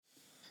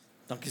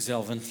Dankie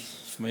Selwyn,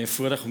 vir my 'n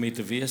voorreg om hier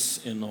te wees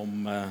en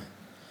om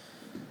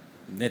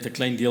net 'n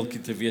klein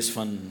deeltjie te wees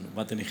van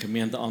wat in die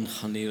gemeente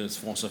aangaan hier. Dit is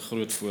vir ons 'n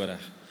groot voorreg.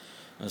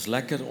 Dit is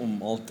lekker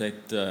om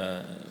altyd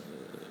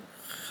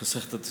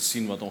gesigte te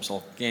sien wat ons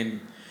al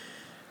ken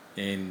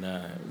en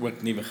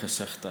ook nuwe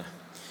gesigte.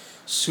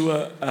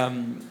 So,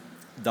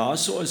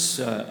 daarso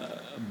is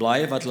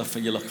blaaie wat hulle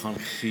vir julle gaan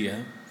gee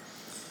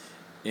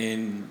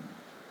en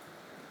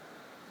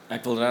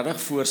ek wil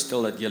regtig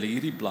voorstel dat julle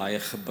hierdie blaaie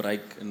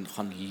gebruik en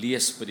gaan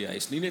lees by die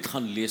huis. Nie net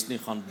gaan lees nie,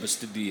 gaan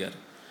bestudeer.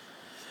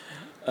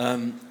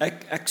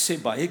 Ek sê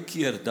baie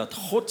keer dat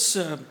God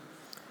se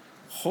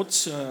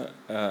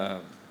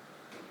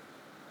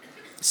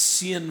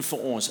seën vir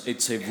ons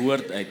uit sy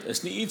woord uit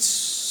is nie iets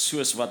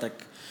soos wat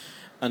ek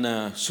in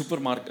 'n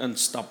supermark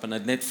instap en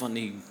dit net van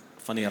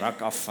die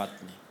rak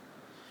afvat nie.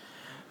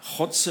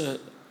 God se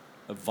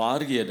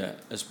waarhede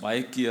is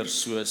baie keer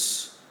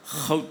soos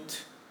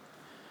goud.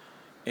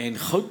 En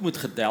goud moet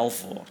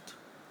gedelf word.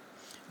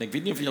 En ek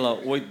weet nie of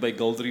julle ooit by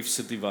Gold Reef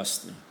City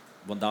was nie,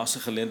 want daar's 'n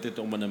geleentheid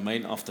om in 'n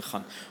myn af te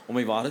gaan. Om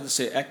my waarheid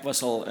te sê, ek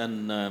was al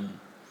in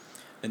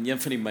een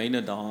van die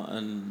myne daar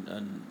in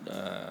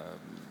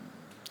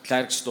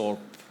Klerksdorp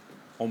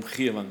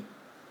omgewing.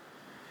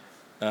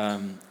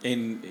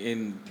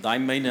 En daai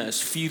myne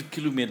is 4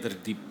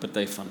 kilometer diep,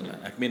 party van hulle.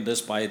 Ek meen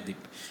dis baie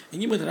diep.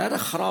 En jy moet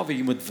regtig grawe,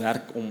 jy moet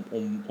werk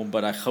om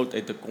by daai goud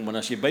uit te kom. En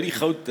as jy by die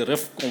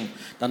goudrif kom,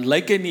 dan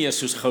lyk hy nie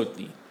soos goud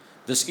nie.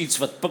 Dis iets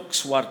wat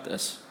pikswart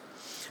is.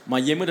 Maar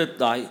jy moet dit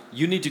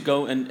you need to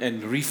go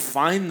and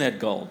refine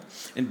that gold.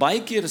 En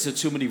baie keer is dit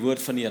so met die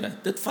woord van die Here.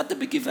 Dit vat 'n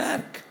bietjie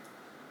werk.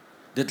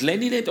 Dit lê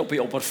nie net op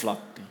die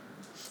oppervlak nie.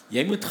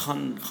 Jy moet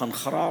gaan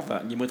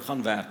grawe en jy moet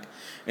gaan werk.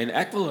 En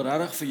ek wil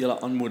regtig vir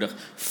julle aanmoedig,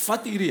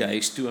 vat hierdie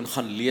huis toe en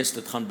gaan lees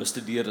dit, gaan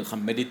bestudeer dit,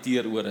 gaan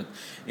mediteer oor dit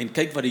en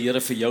kyk wat die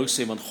Here vir jou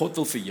sê, want God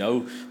wil vir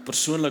jou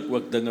persoonlik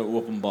ook dinge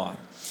openbaar.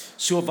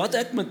 So wat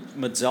ek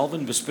met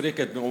Selwyn bespreek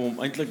het, om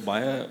eintlik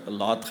baie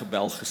laat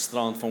gebel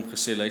gisterand vir hom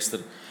gesê, luister,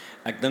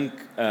 ek dink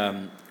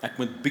ek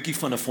moet bietjie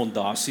van 'n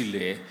fondasie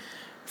lê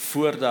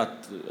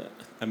voordat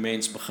 'n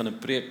mens begin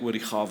preek oor die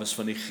gawes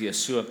van die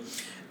Gees. So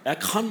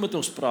ek gaan met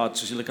ons praat,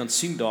 soos julle kan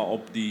sien daar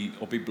op die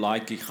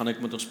blaadjie, gaan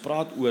ek met ons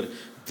praat oor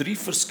 3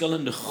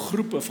 verskillende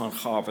groepe van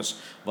gawes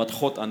wat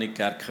God aan die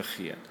kerk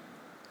gegee het.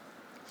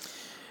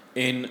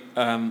 En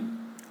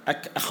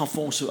ek gaan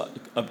vir ons so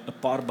 'n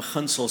paar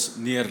beginsels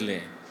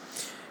neerlê.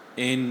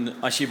 En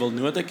as jy wil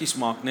notetjies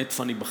maak net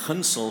van die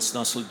beginsels,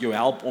 dan sal dit jou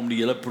help om die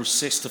hele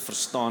proses te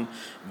verstaan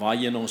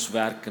waarheen ons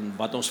werk en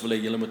wat ons wil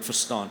hê julle moet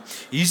verstaan.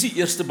 Hier is die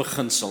eerste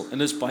beginsel en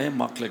dit is baie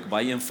maklik,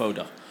 baie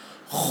eenvoudig.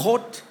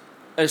 God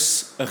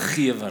is 'n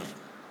gewer.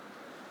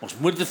 Ons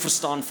moet dit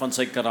verstaan van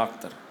sy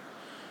karakter.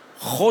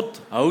 God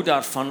hou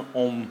daarvan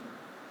om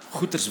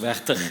goeders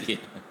weg te gee.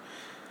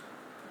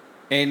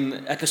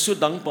 En ek is so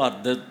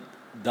dankbaar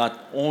dat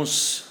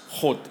ons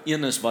God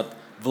een is wat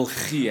wil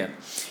gee.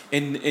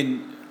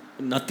 En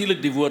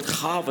natuurlik die woord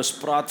gawes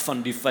praat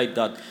van die feit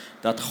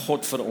dat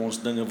God vir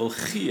ons dinge wil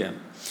gee.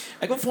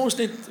 Ek wil vir ons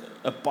net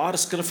 'n paar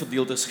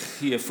skrifgedeeltes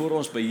gee voor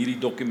ons by hierdie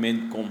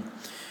dokument kom.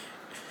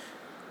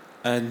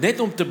 Net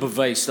om te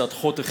bewys dat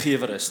God 'n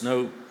gewer is.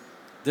 Nou,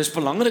 dis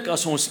belangrik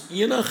as ons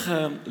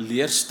enige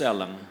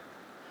leerstelling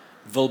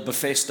wil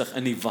bevestig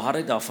en die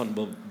waarheid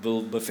daarvan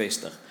wil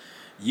bevestig.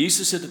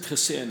 Jesus het dit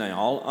gesê en hy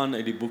haal aan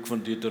uit die boek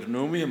van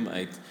Deuteronomium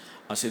uit,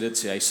 as hy dit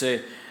sê. Hy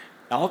sê,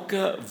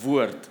 elke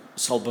woord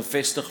sal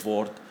bevestig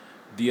word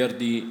deur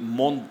die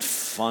mond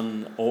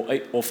van,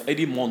 of uit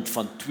die mond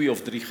van 2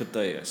 of 3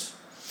 getuies.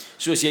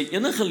 So as jy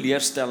enige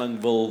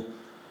leerstelling wil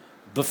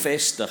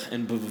bevestig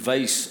en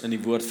bewys in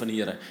die woord van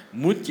die Here,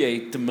 moet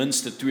jy ten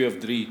minste 2 of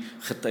 3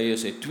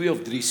 getuies hê, 2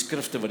 of 3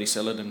 skrifte wat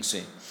dieselfde ding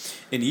sê.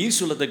 En hier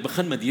sou dat ek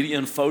begin met hierdie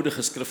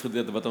eenvoudige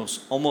skrifgedeelte wat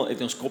ons almal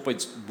uit ons kop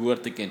uit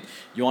behoort te ken.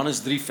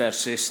 Johannes 3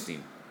 vers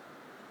 16.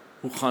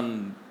 Hoe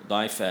gaan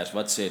daai vers?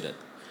 Wat sê dit?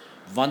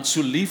 Want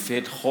so lief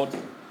het God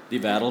die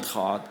wêreld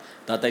gehad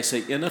dat hy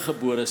sy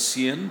eniggebore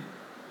seun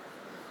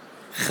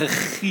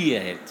gegee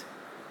het.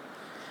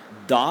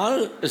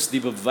 Daar is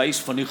die bewys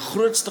van die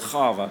grootste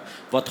gawe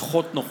wat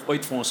God nog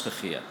ooit vir ons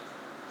gegee het.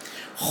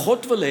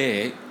 God wil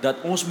hê dat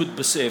ons moet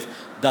besef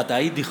dat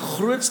hy die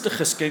grootste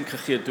geskenk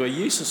gegee het toe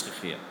hy Jesus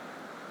gegee het.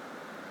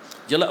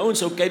 Julle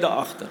ouens, okay daar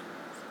agter.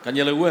 Kan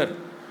julle hoor?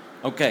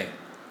 Okay.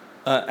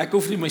 Ek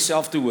hoef nie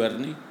myself te hoor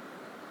nie,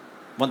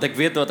 want ek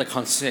weet wat ek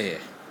gaan sê.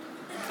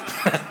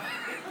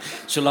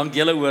 Solank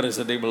julle hoor is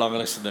dit die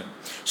belangrikste ding.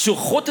 So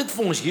God het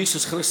vir ons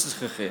Jesus Christus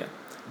gegee.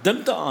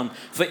 Dink daaraan,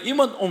 vir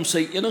iemand om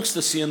sy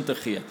enigste seun te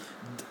gee.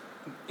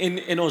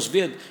 En ons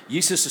weet,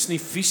 Jesus is nie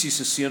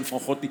fisiese seun van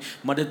God nie,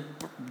 maar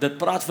dit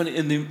praat van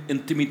die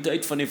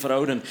intimiteit van die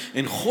verhouding.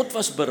 En God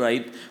was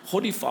bereid,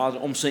 God die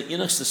Vader, om sy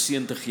enigste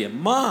seun te gee.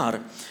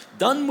 Maar,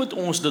 dan moet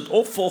ons dit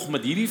opvolg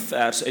met hierdie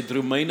vers uit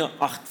Romeine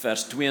 8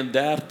 vers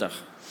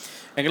 32.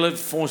 Ek wil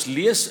vir ons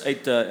lees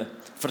uit 'n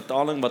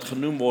vertaling wat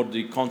genoem word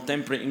die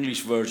Contemporary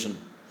English Version.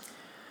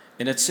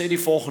 En dit sê die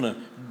volgende: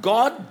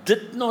 God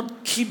did not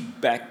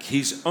keep back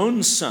his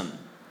own son,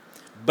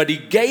 but he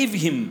gave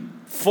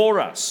him for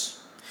us.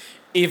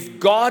 if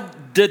God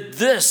did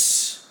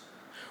this,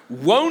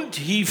 won't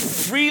He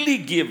freely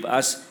give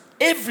us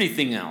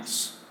everything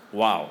else?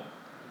 Wow.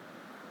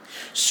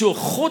 So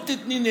God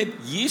het nie net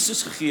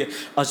Jesus gegee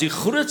as die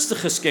grootste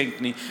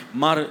geskenk nie,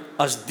 maar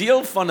as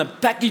deel van 'n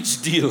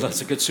package deal,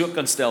 as ek dit so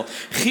kan stel,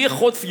 gee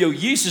God vir jou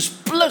Jesus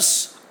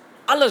plus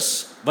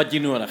alles wat jy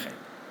nodig het.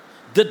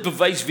 Dit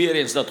bewys weer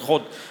eens dat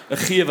God 'n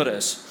gewer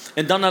is.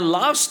 En dan 'n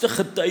laaste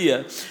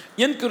getuie,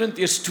 1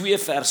 Korintiërs 2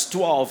 vers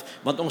 12,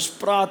 want ons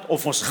praat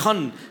of ons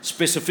gaan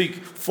spesifiek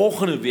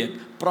volgende week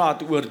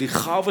praat oor die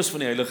gawes van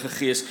die Heilige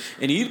Gees,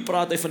 en hier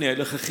praat hy van die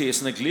Heilige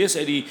Gees, en ek lees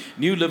uit die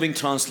New Living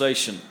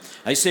Translation.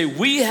 Hy sê,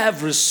 we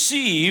have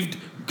received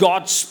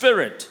God's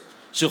Spirit.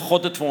 So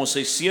God het vir ons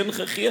sy seun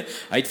gegee,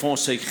 hy het vir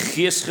ons sy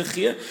gees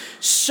gegee,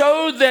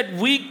 so that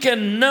we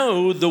can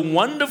know the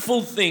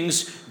wonderful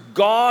things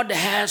God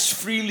has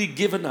freely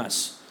given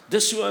us.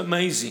 Dis so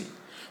amazing.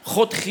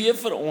 God gee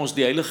vir ons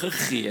die Heilige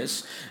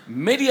Gees.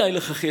 Met die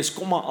Heilige Gees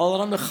kom maar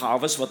allerlei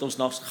gawes wat ons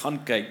na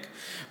gaan kyk.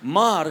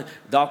 Maar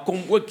daar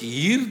kom ook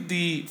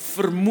hierdie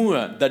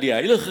vermoë dat die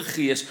Heilige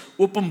Gees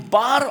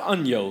openbaar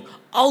aan jou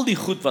al die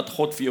goed wat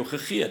God vir jou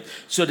gegee het,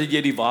 sodat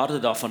jy die waarde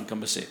daarvan kan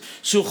besef.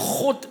 So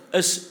God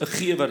is 'n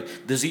gewer.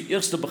 Dis die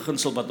eerste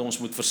beginsel wat ons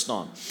moet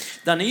verstaan.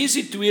 Dan hier is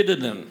die tweede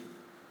ding.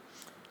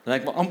 En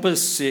ek wil amper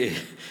sê,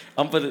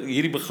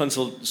 hierdie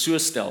beginsel so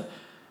stel.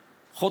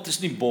 God is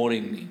nie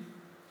boring nie.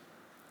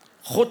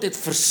 God het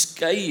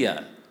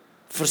verskeie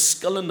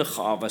verskillende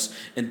gawes,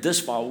 en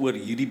dis waaroor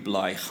hierdie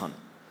blaai gaan.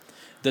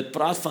 Dit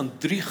praat van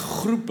 3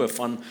 groepe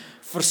van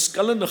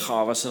verskillende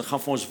gawes, en gaan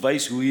vir ons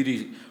wys hoe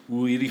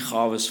hierdie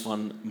gawes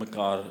van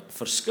mekaar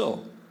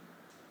verskil.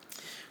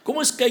 Kom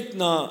ons kyk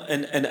na,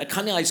 en ek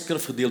gaan nie hy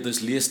skrifgedeeltes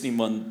lees nie,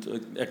 want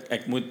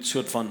ek moet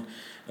soort van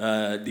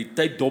die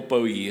tyd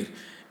dophou hier.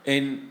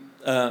 En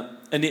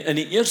in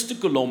die eerste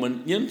kolom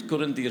in 1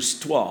 Korintiërs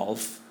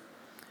 12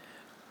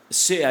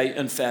 sê hy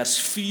in vers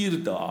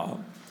 4 daar,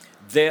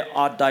 there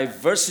are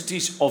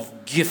diversities of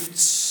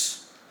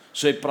gifts.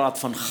 So hy praat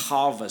van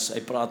gawes,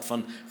 hy praat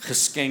van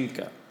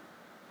geskenke.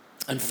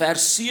 In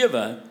vers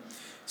 7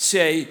 sê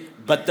hy,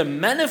 but the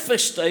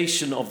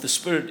manifestation of the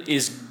Spirit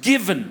is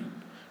given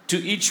to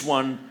each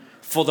one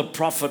for the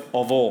profit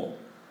of all.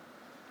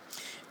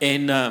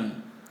 En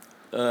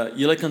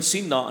julle kan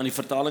sien daar in die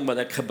vertaling wat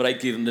ek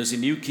gebruik hier, en dis die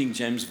New King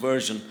James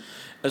Version,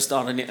 is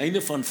daar aan die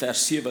einde van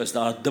vers 7 is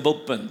daar 'n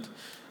dubbelpunt.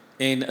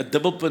 En 'n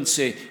dubbelpunt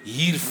sê,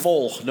 hier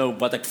volg nou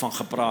wat ek van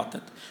gepraat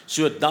het.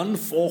 So dan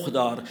volg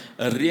daar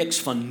 'n reeks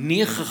van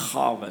 9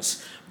 gawes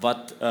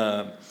wat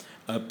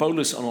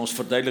Paulus aan ons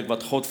verduidelik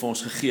wat God vir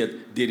ons gegee het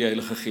deur die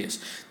Heilige Gees.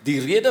 Die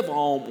rede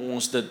waarom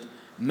ons dit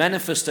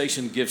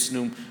manifestation gifts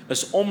noem,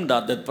 is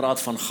omdat dit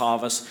praat van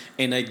gawes,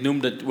 en hy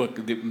noem dit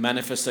ook die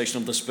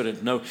manifestation of the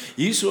Spirit. Nou,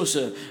 hier is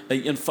 'n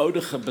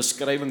eenvoudige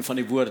beskrywing van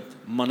die woord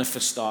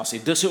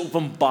manifestasie. Dis 'n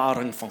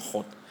openbaring van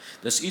God.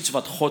 Dis iets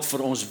wat God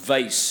vir ons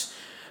wys.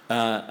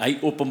 Hy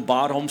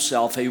openbaar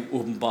homself, hy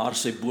openbaar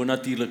sy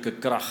bonatuurlike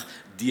krag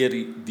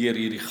deur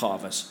hierdie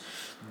gawes.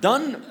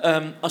 Dan,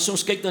 as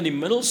ons kyk na die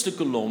middelste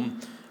kolom,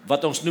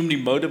 wat ons noem die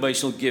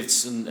motivational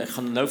gifts, en ek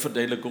gaan nou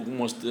verduidelik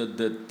hoekom ons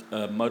dit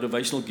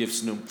motivational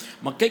gifts noem.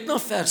 Maar kyk na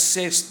vers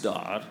 6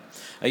 daar.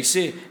 Hy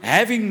sê,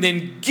 having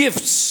then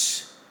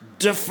gifts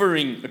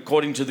differing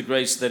according to the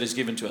grace that is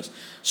given to us.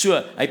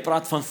 So, hy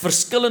praat van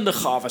verskillende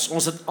gawes.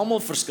 Ons het almal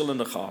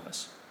verskillende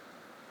gawes.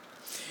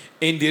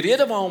 En die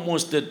rede waarom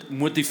ons dit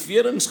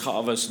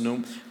motiveringsgawes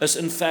noem, is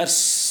in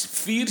vers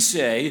 4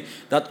 sê hy,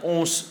 dat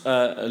ons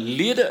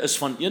lede is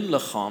van een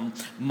liggaam,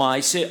 maar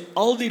hy sê,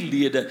 al die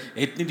lede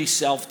het nie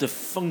dieselfde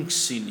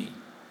funksie nie.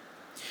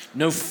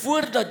 Nou,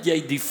 voordat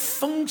jy die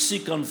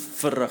funksie kan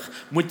verrig,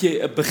 moet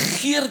jy 'n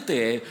begeerte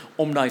hê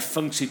om daai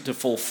funksie te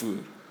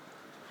volvoer.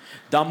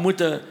 Dan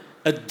moet 'n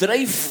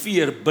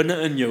dryfveer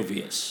binne in jou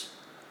wees,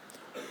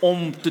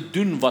 om te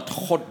doen wat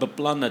God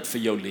beplan het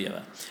vir jou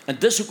lewe. En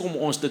dis hoekom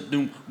ons dit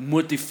noem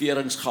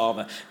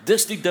motiveringsgawe.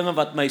 Dis die dinge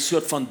wat my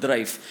soort van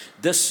dryf.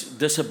 Dis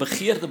 'n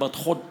begeerte wat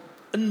God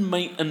in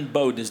my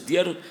inbou. Dis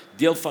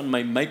deel van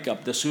my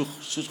make-up. Dis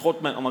soos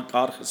God my aan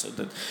mekaar gesit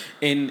het.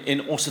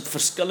 En ons het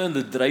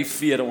verskillende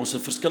dryfvere, ons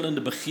het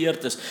verskillende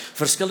begeertes,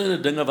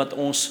 verskillende dinge wat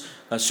ons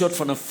 'n soort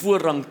van 'n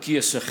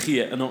voorrangkeuse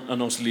gee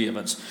in ons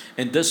lewens.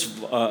 En dis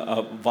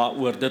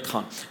waaroor dit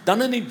gaan.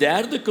 Dan in die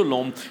derde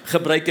kolom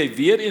gebruik hy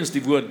weer eens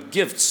die woord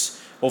gifts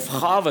of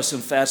gawes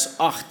in vers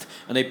 8,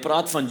 en hy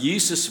praat van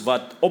Jesus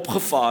wat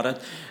opgevaar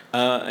het,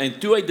 en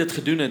toe hy dit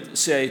gedoen het,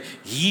 sê hy,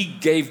 he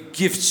gave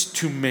gifts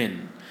to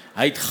men.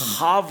 Hy het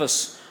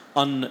gawes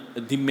aan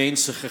die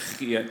mense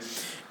gegee.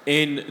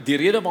 En die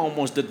rede waarom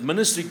ons dit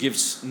ministry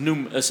gifts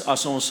noem, is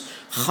as ons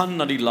gaan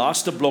na die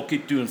laaste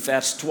blokkie toe in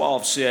vers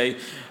 12, sê hy,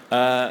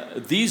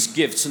 these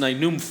gifts, en hy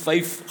noem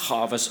 5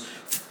 gawes,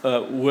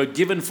 were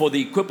given for the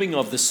equipping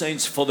of the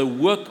saints for the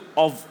work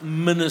of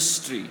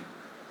ministry.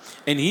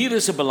 En hier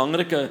is 'n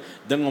belangrike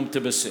ding om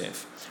te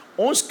besef.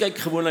 Ons kyk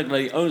gewoonlik na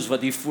die ouens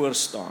wat hier voor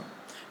staan,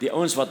 die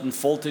ouens wat in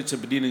voltydse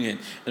bediening het,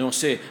 en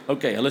ons sê,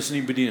 okay, hulle is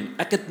in die bediening.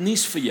 Ek het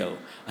nuus vir jou.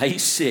 Hy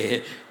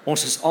sê,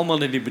 ons is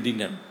almal in die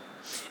bediening.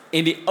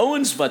 En die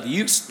ouens wat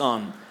hier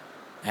staan,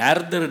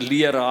 herder,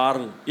 leraar,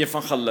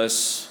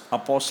 evangelis,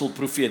 apostel,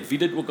 profeet, wie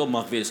dit ook al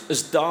mag wees,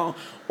 is daar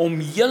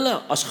om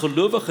julle as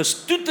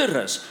gelowiges toe te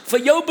rus vir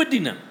jou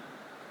bediening.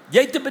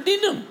 Jy te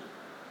bediening.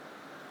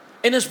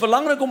 En is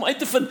belangrik om uit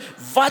te vind,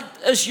 wat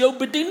is jou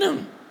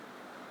bediening?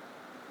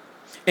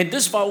 En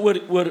dis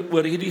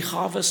waaroor hierdie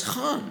gawes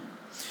gaan.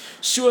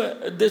 So,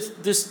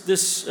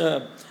 dis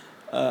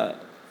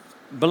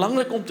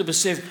belangrik om te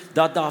besef,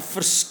 dat daar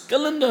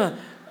verskillende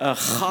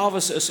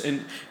gawes is,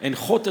 en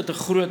God het 'n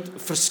groot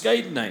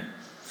verskeidenheid.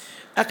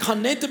 Ek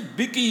gaan net 'n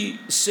bietjie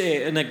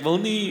sê, en ek wil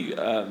nie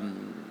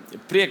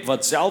preek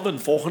wat Selwyn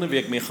volgende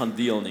week mee gaan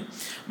deel nie.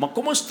 Maar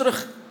kom ons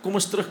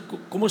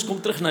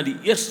kom terug na die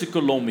eerste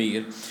kolom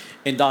hier,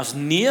 en daar's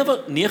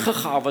 9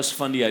 gawes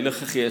van die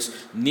Heilige Gees,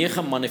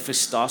 9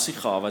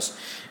 manifestasiegawes,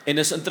 en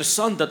is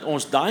interessant dat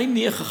ons daai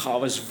 9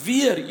 gawes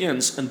weer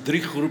eens in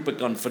 3 groepe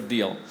kan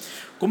verdeel.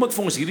 Kom ek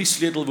vir ons hierdie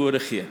sleutelwoorde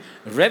gee.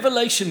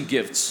 Revelation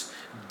gifts,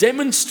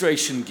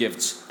 demonstration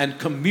gifts, and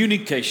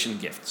communication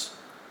gifts.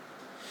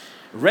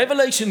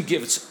 Revelation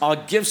gifts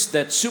are gifts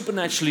that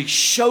supernaturally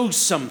show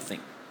something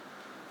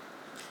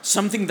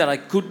that I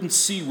couldn't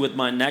see with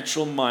my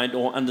natural mind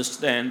or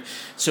understand.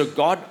 So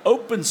God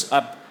opens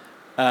up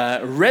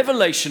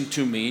revelation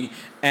to me,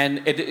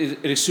 and it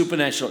is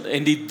supernatural.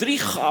 En die 3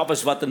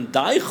 gawes wat in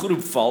daai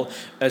groep val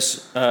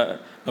is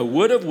a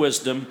word of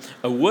wisdom,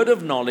 a word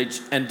of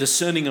knowledge, and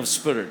discerning of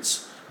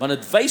spirits. Want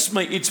dit wys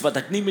my iets wat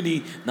ek nie met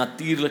die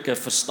natuurlike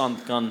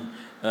verstand kan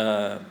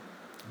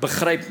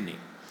begryp nie.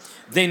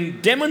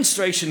 Then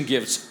demonstration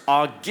gifts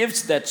are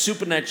gifts that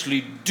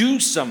supernaturally do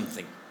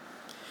something.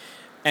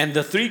 And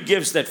the 3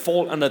 gifts that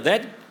fall under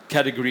that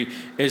category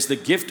is the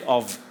gift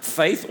of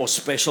faith or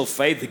special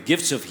faith, the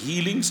gifts of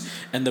healings,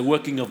 and the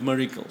working of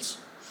miracles.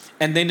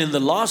 And then in the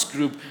last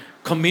group,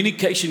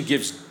 communication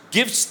gifts,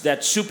 gifts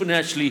that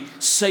supernaturally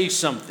say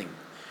something,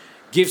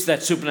 gifts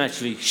that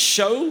supernaturally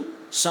show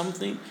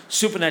something,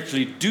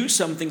 supernaturally do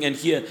something, and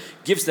here,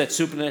 gifts that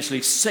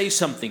supernaturally say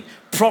something.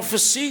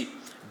 Prophecy,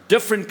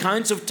 different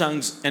kinds of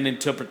tongues, and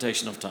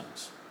interpretation of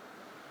tongues.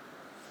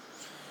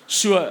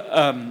 So,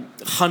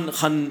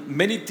 gaan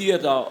mediteer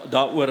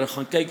daaroor,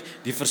 gaan kyk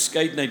die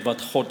verskeidenheid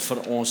wat God vir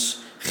ons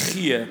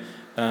gee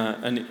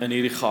in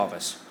hierdie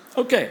gawes.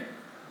 Okay,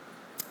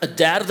 'n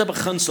derde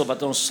beginsel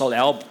wat ons sal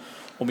help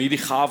om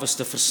hierdie gawes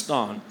te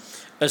verstaan,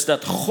 is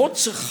dat God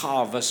se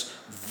gawes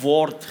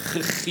word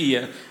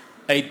gegee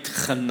uit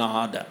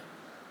genade.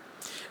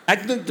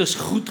 Ek dink dit is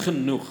goed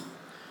genoeg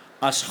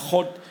as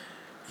God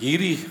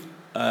hierdie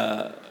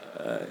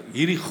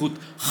goed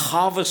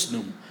gawes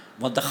noem,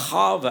 want 'n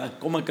gawe,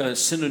 kom ek 'n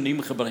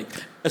sinoniem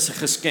gebruik, is 'n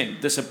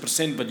geskenk, dis 'n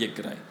persent wat jy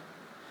kry.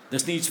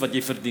 Dis nie iets wat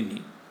jy verdien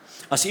nie.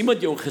 As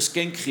iemand jou 'n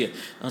geskenk gee,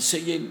 dan sê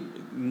jy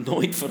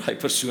nooit vir hy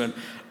persoon,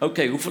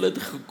 okay, hoeveel het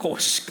dit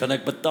gekos, kan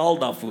ek betaal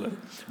daarvoor?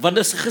 Want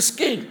dis 'n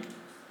geskenk,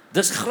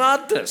 dis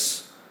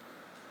gratis.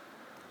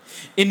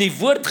 En die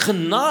woord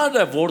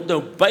genade word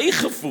nou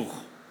bygevoeg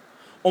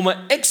om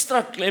 'n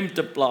ekstra klem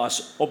te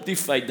plaas op die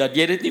feit dat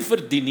jy dit nie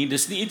verdien nie,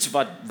 dis nie iets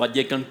wat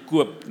jy kan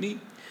koop nie,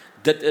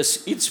 dit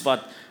is iets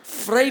wat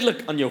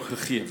vrylik aan jou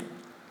gegee word.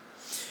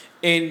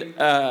 En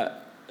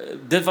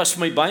dit was vir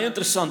my baie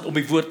interessant om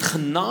die woord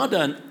genade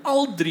in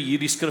al 3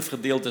 hierdie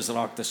skrifgedeeltes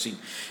raak te sien.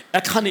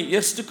 Ek gaan die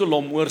eerste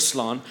kolom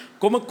oorslaan,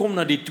 kom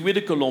na die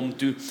tweede kolom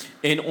toe,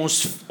 en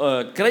ons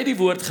kry die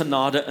woord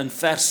genade in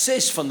vers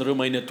 6 van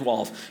Romeine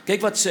 12.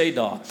 Kyk wat sê hy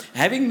daar.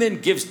 Having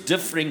then gifts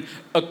differing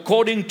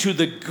according to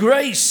the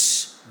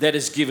grace that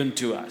is given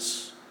to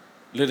us.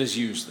 Let us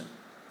use them.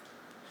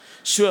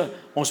 So,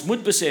 ons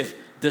moet besef,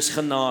 dis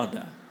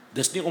genade.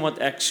 Dis nie omdat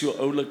ek so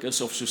oulik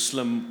is, of so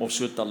slim, of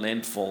so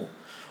talentvol,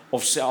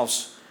 of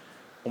selfs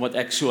omdat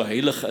ek so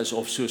heilig is,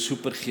 of so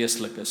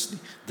supergeestelik is nie.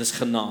 Dis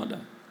genade.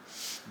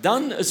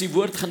 Dan is die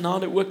woord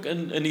genade ook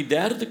in die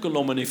derde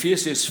kolom in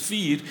Efesiërs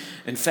 4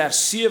 en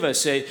vers 7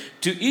 sê,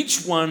 to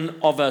each one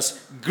of us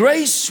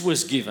grace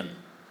was given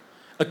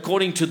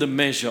according to the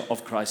measure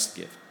of Christ's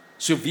gift.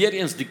 So weer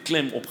eens die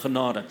klem op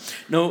genade.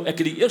 Nou, ek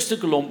het die eerste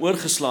kolom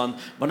oorgeslaan,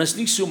 want is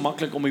nie so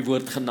maklik om die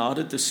woord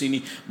genade te sien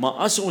nie, maar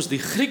as ons die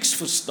Grieks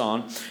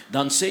verstaan,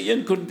 dan sê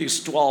 1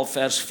 Korintiërs 12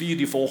 vers 4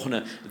 die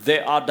volgende,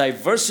 there are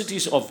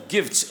diversities of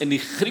gifts, en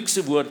die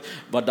Griekse woord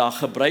wat daar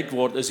gebruik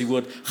word, is die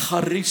woord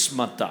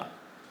charismata.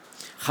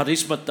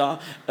 Charismata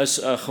is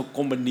 'n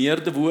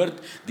gekombineerde woord,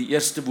 die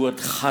eerste woord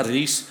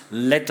charis,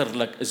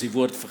 letterlik is die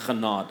woord vir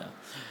genade.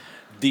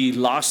 Die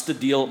laaste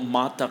deel,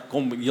 mata,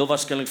 kom heel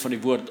waarskynlik van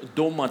die woord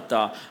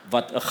domata,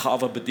 wat 'n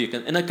gawe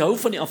beteken. En ek hou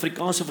van die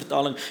Afrikaanse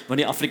vertaling, want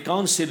die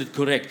Afrikaans sê dit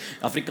korrek.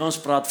 Afrikaans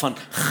praat van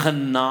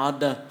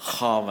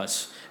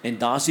genadegawes. En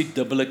daar is die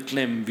dubbele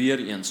klem weer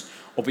eens,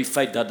 op die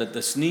feit dat dit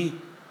is nie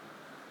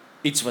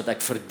iets wat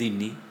ek verdien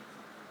nie.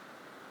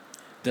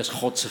 Dis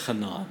God se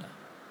genade.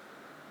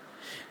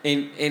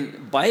 En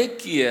baie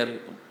keer,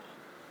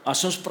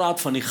 as ons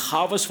praat van die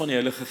gawes van die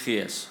Heilige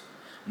Gees,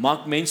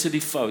 maak mense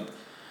die fout,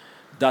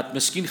 dat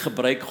miskien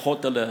gebruik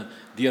God hulle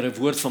deur 'n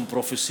woord van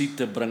profesie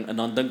te bring en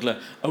dan dink hulle,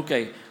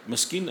 okay,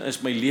 miskien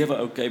is my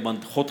lewe okay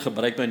want God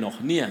gebruik my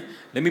nog. Nee,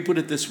 let me put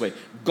it this way.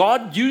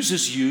 God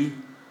uses you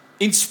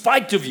in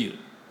spite of you,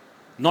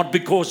 not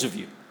because of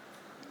you.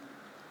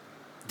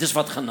 Dis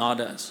wat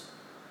genade is.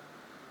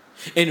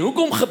 En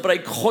hoekom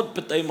gebruik God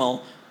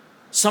partymal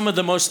some of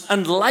the most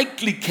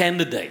unlikely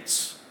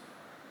candidates?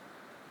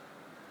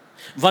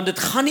 Want dit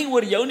gaan nie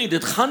oor jou nie,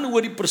 dit gaan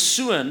oor die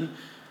persoon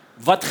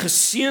wat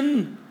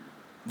geseën,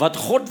 wat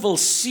God wil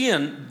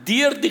seën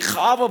deur die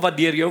gawe wat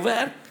deur jou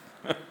werk.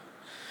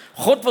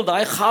 God wil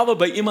daai gawe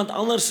by iemand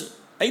anders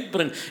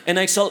uitbring en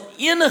hy sal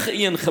enige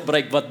een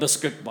gebruik wat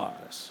beskikbaar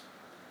is.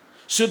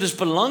 So dis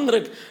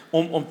belangrik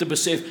om te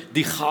besef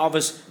die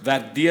gawes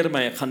werk deur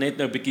my. Ek gaan net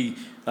nou 'n bietjie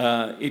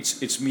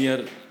iets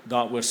meer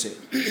daaroor sê.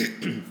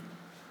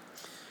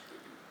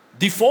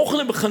 Die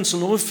volgende beginsel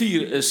nommer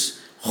 4 is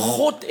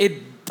God het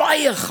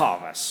baie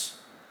gawes.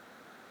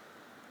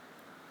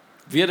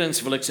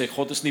 Weerens wil ek sê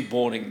God is nie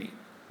boring nie.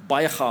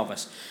 Baie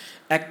gawes.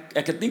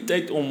 Ek het nie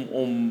tyd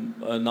om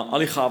na al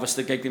die gawes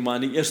te kyk nie, maar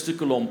in die eerste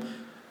kolom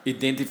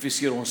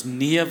identifiseer ons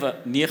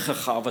 9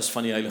 gawes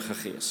van die Heilige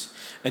Gees.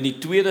 In die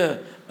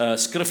tweede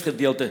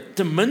skrifgedeelte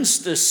ten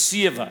minste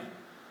 7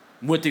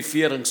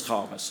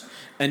 motiveringsgawes.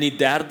 In die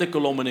derde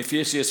kolom in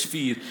Efesiërs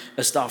 4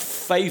 is daar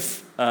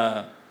 5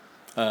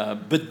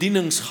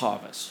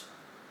 bedieningsgawes.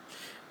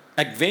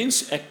 Ek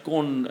wens ek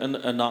kon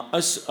daar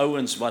is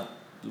ouens wat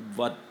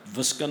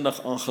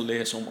wiskundig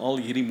aangeleë is om al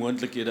hierdie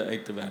moontlikhede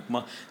uit te werk,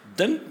 maar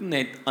dink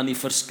net aan die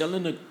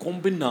verskillende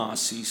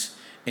kombinasies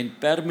en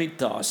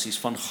permutasies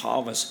van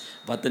gawes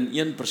wat in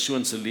een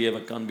persoon se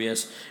lewe kan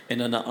wees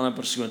en in 'n ander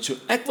persoon. So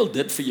ek wil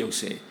dit vir jou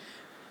sê,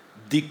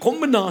 die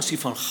kombinasie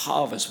van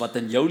gawes wat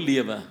in jou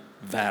lewe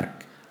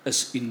werk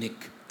is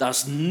uniek.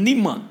 Daar's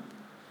niemand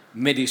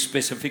met die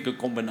spesifieke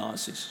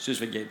kombinasies soos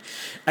wat jy het.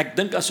 Ek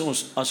dink as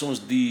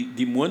ons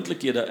die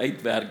moontlikhede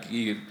uitwerk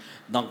hier,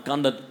 dan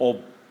kan dit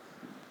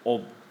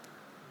op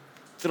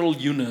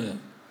triljoene,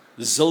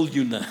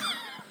 ziljoene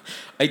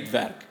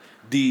uitwerk,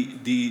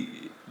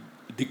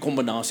 die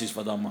kombinasies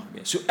wat daar mag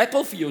wees. So ek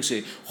wil vir jou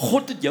sê,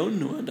 God het jou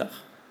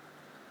nodig.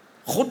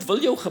 God wil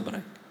jou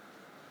gebruik.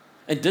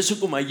 En dis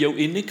hoekom hy jou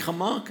uniek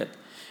gemaak het.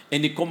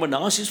 En die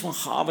kombinasies van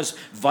gawes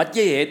wat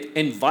jy het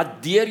en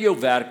wat deur jou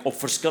werk op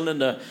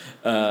verskillende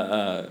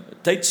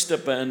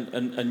tydstippe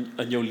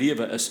in jou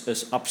lewe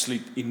is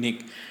absoluut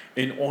uniek.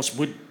 En ons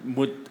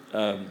moet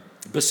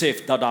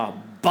besef dat daar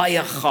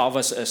baie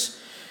gawes is.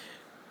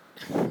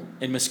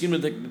 En miskien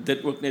moet ek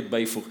dit ook net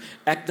byvoeg.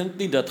 Ek dink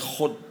nie dat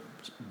God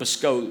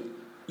beskou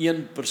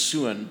een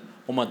persoon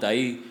omdat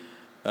hy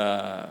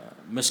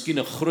miskien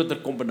 'n groter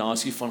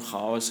kombinasie van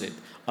gawes het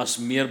as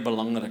meer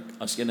belangrik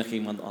as enige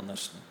iemand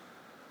anders nie.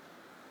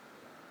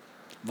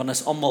 Want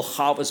is almal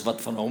gawes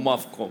wat van hom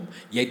afkom,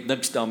 jy het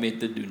niks daarmee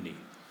te doen nie.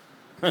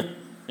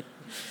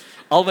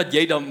 Al wat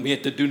jy daarmee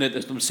te doen het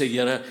is om sê,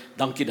 Here,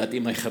 dankie dat U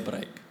my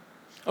gebruik.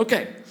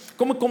 Okay,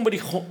 kom by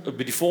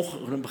die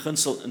volgende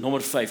beginsel,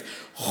 nommer 5.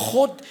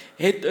 God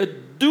het 'n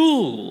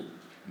doel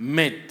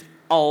met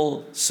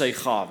al sy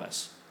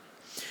gawes.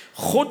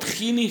 God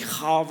gee nie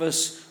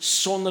gawes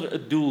sonder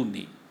 'n doel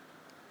nie.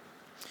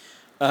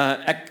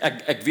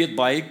 Ek weet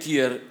baie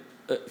keer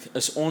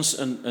is ons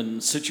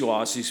in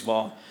situasies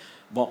waar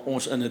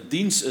ons in 'n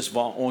diens is,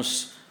 waar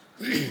ons,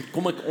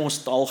 kom ek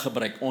ons taal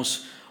gebruik,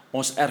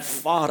 ons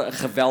ervaar 'n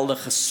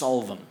geweldige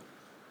salwing.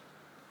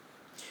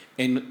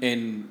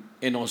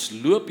 En ons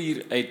loop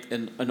hier uit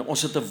en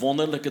ons het 'n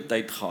wonderlike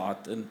tyd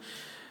gehad en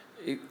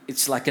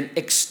it's like an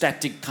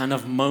ecstatic kind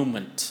of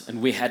moment,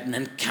 and we had an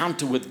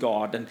encounter with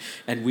God,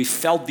 and we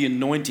felt the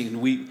anointing,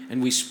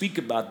 and we speak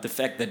about the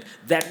fact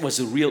that was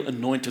a real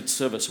anointed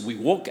service. We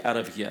walk out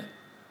of here.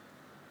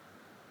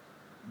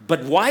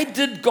 But why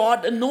did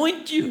God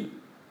anoint you?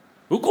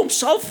 Hoekom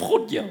salf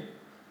God jou?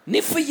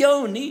 Nie vir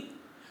jou nie.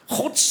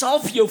 God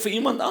salf jou vir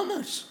iemand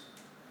anders.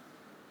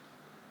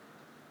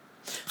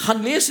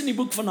 Gaan lees in die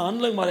boek van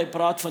Handelinge waar hy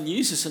praat van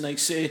Jesus en hy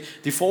sê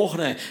die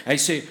volgende, hy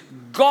sê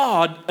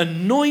God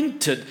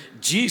anointed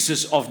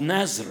Jesus of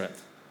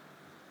Nazareth,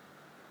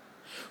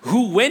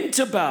 who went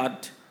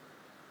about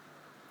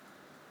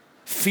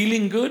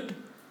feeling good,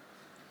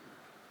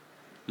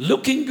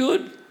 looking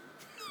good,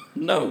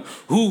 no,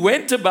 who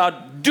went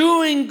about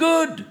doing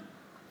good.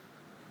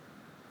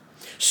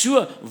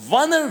 So,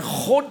 wanneer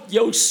God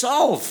jou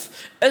salf,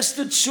 is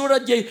dit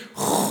sodat jy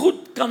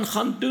goed kan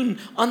gaan doen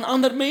aan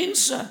ander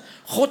mense.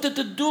 God het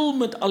 'n doel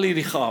met al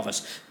hierdie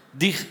gawes.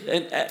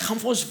 Ek gaan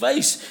vir ons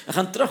wys, ek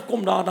gaan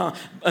terugkom daarna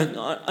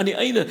aan die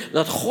einde,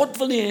 dat God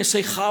wil nie hê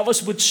sy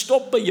gawes moet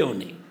stop by jou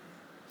nie.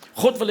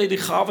 God wil hê die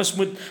gawes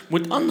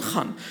moet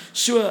aangaan.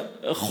 So,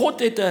 God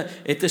het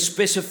 'n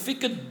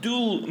spesifieke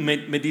doel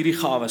met hierdie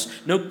gawes.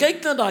 Nou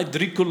kyk na daai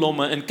 3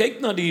 kolomme en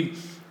kyk na die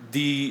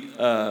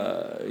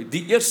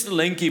eerste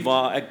lyntjie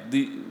waar ek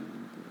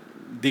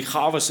die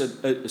gawes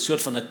 'n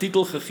soort van 'n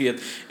titel gegee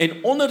het,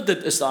 en onder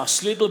dit is daar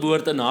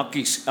sleutelwoord in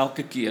hakkies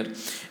elke keer.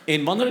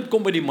 En wanneer dit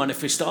kom by die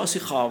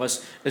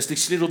manifestasiegawes, is die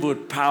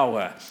sleutelwoord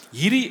power.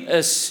 Hierdie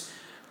is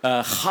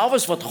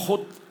gawes wat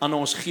God aan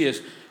ons gee,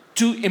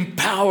 to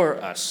empower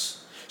us,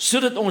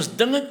 sodat ons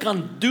dinge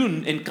kan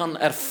doen en kan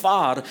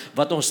ervaar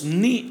wat ons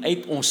nie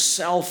uit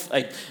onsself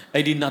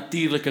uit die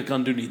natuurlike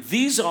kan doen nie.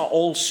 These are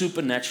all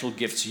supernatural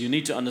gifts. You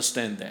need to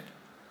understand that.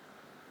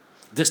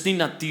 Dis nie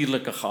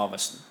natuurlike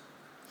gawes nie.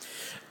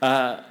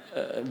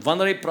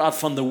 Wanneer hy praat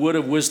van the word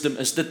of wisdom,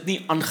 is dit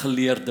nie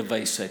aangeleerde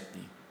wysheid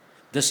nie.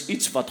 Dis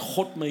iets wat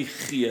God my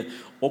gee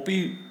op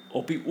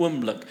die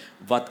oomblik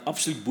wat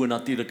absoluut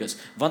bonatuurlik is.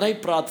 Wanneer hy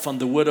praat van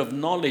the word of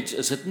knowledge,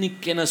 is dit nie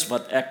kennis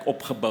wat ek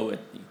opgebou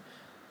het nie.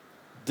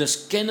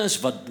 Dis kennis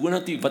wat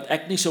bonatuurlik, wat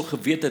ek nie sou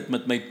geweet het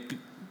met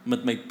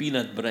my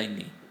peanut brein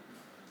nie.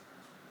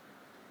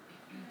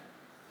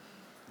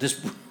 Dis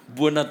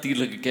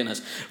bonatuurlike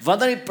kennis.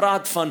 Wanneer hy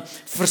praat van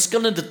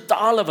verskillende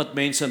tale wat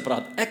mense in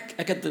praat,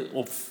 ek het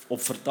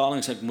op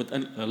vertalings, ek moet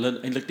hulle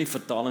eintlik nie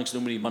vertalings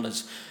noem nie, maar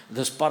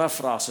dis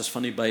parafrases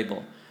van die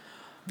Bybel.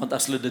 Want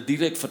as hulle dit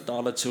direk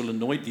vertaal het, sou hulle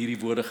nooit hierdie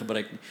woorde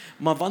gebruik nie.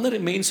 Maar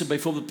wanneer mense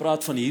byvoorbeeld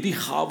praat van hierdie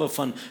gawe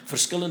van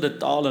verskillende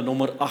tale,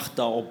 nommer 8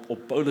 daar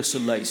op Paulus se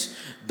lys,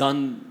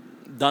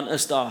 dan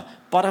is daar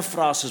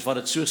parafrases wat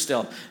dit so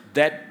stel,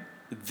 that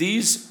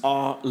these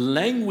are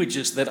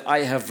languages that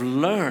I have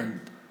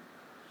learned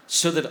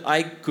so that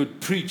I could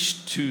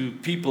preach to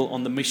people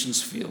on the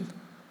missions field.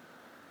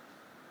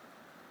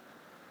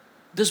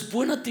 Dis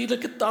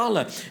bonatuurlike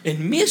tale,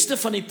 en meeste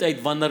van die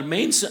tyd, wanneer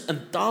mense in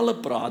tale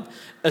praat,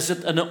 is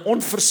dit in 'n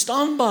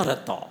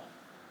onverstaanbare taal.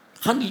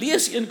 Gaan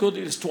lees 1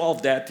 Korintiërs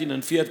 12, 13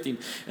 en 14,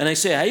 en hy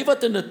sê, hy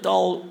wat in 'n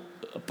taal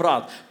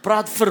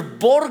praat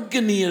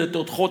verborgenhede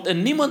tot God,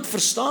 en niemand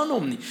verstaan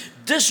hom nie.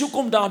 Dis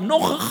hoekom daar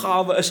nog 'n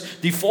gawe is,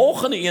 die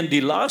volgende een,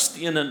 die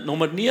laaste een, in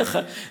nommer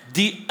 9,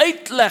 die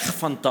uitleg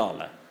van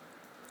tale.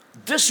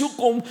 Dis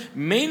hoekom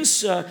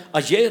mense,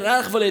 as jy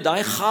reg wil hê,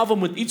 daai gawe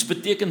moet iets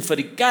beteken vir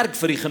die kerk,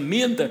 vir die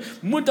gemeente,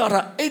 moet daar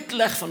 'n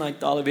uitleg van daai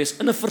tale wees,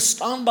 in 'n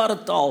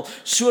verstaanbare taal,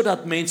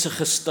 sodat mense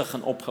gestig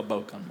en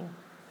opgebou kan word.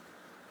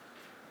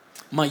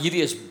 Maar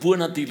hierdie is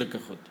bonatuurlike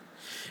goed.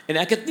 En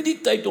ek het nie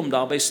die tyd om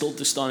daarby stil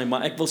te staan nie,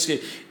 maar ek wil sê,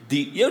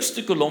 die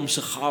eerste kolom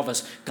se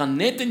gawes kan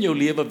net in jou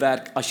lewe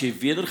werk as jy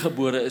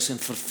wedergebore is en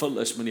vervul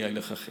is met die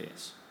Heilige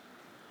Gees.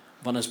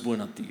 Want is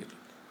bonatuurlik.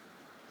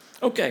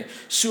 Okay,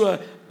 so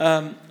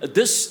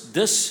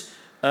dis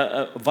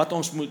wat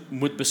ons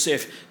moet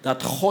besef,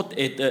 dat God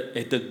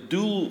het 'n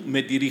doel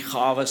met hierdie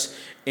gawes,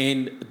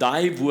 en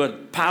daai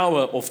woord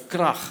power of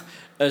krag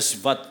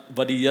is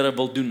wat die Here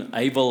wil doen.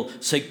 Hy wil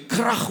sy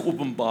krag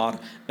openbaar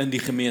in die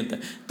gemeente.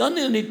 Dan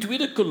in die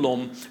tweede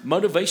kolom,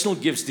 motivational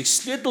gifts, die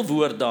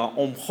sleutelwoord daar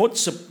om God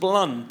se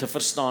plan te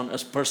verstaan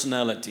is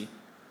personality,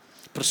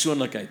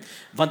 persoonlikheid.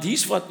 Want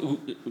hier's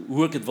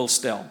hoe ek dit wil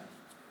stel.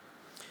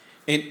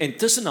 En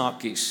tussen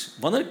hakies,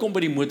 wanneer ek kom by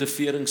die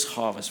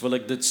motiveringsgawes, wil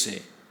ek dit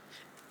sê.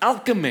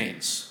 Elke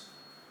mens,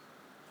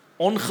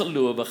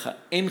 ongelowige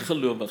en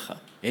gelowige,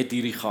 het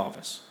hierdie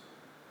gawes.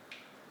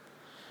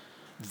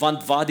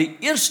 Want waar die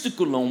eerste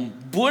kolom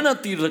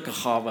bonatuurlike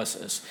gawes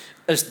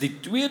is die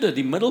tweede,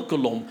 die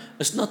middelkolom,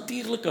 is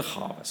natuurlike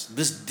gawes.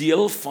 Dis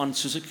deel van,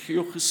 soos ek vir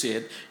jou gesê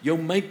het, jou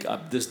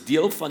make-up, dis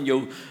deel van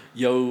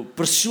jou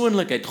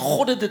persoonlikheid.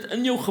 God het dit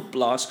in jou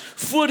geplaas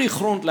voor die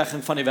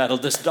grondlegging van die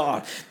wêreld. Dis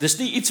daar. Dis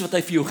nie iets wat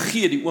hy vir jou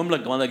gee die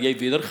oomblik wanneer jy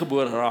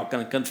wedergebore raak en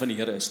 'n kind van die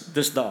Here is.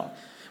 Dis daar.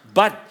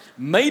 But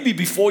maybe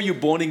before you're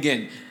born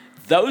again,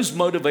 those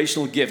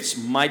motivational gifts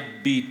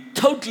might be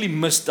totally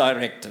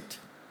misdirected.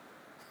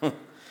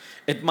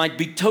 It might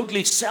be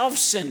totally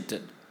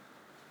self-centered.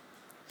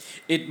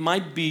 It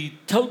might be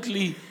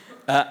totally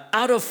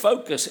out of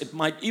focus. It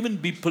might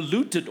even be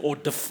polluted or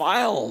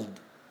defiled.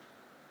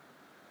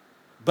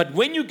 But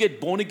when you get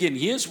born again,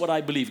 here's what I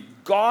believe.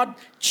 God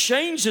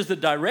changes the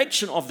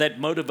direction of that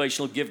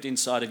motivational gift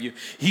inside of you.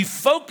 He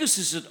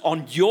focuses it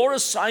on your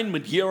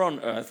assignment here on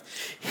earth.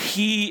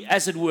 He,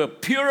 as it were,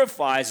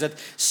 purifies it,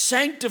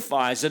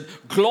 sanctifies it,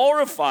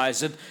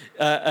 glorifies it,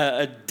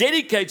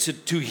 dedicates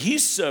it to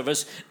His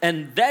service,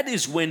 and that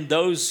is when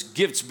those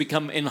gifts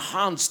become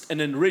enhanced and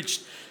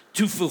enriched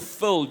to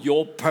fulfill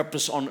your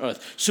purpose on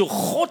earth. So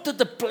God het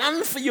 'n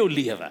plan vir jou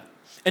lewe.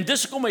 En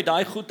dis hoekom hy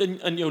daai goed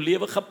in jou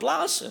lewe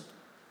geplaas het.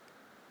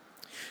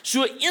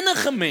 So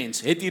enige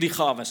mens het hierdie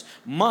gawes,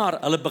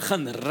 maar hulle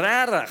begin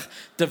regtig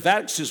te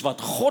werk soos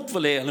wat God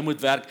wil hê hulle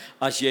moet werk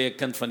as jy 'n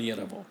kind van die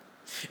Here word.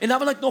 En dan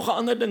wil ek nog 'n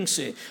ander ding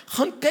sê.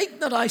 Gaan kyk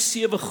na daai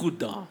 7 goed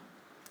daar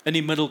in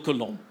die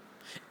middelkolom.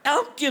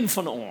 Elkeen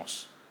van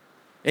ons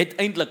het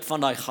eintlik van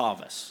daai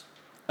gawes.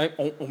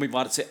 Om die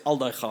waarheid te sê, al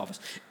daai gawes.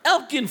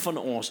 Elkeen van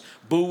ons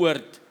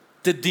behoort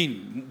te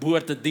dien,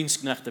 behoort 'n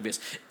diensknegt te wees.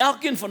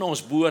 Elkeen van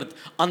ons behoort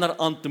ander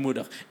aan te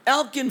moedig.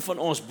 Elkeen van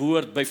ons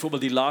behoort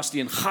byvoorbeeld die laaste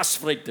een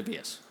gasvry te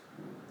wees.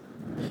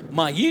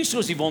 Maar hier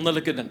is die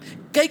wonderlike ding.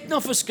 Kyk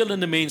na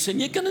verskillende mense en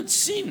jy kan dit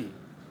sien.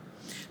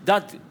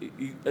 Dat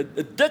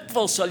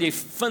dikwels sal jy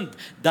vind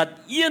dat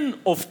 1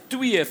 of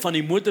 2 van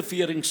die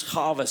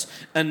motiveringsgawes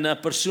in 'n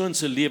persoon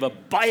se lewe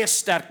baie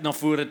sterk na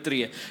vore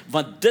tree,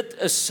 want dit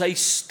is sy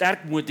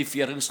sterk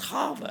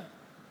motiveringsgawe.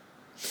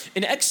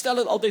 En ek stel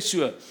dit altyd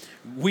so,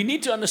 we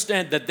need to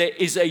understand that there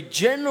is a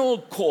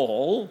general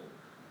call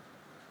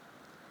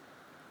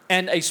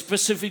and a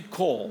specific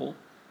call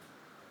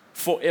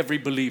for every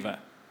believer.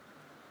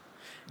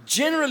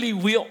 Generally,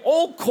 we are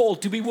all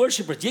called to be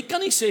worshippers. Jy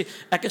kan nie sê,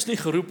 ek is nie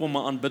geroep om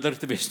 'n aanbidder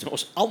te wees nie.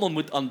 Ons almal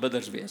moet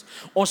aanbidders wees.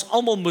 Ons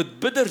almal moet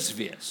bidders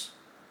wees.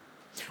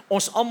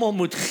 Ons almal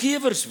moet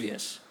gewers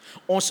wees.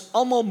 Ons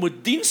almal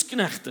moet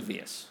diensknegte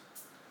wees.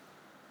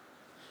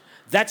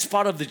 That's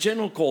part of the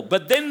general call.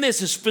 But then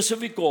there's a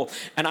specific call.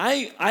 And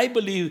I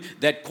believe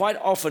that quite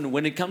often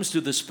when it comes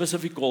to the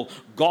specific call,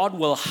 God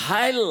will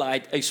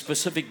highlight a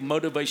specific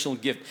motivational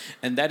gift.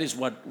 And that is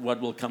what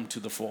will come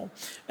to the fore.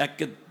 Ek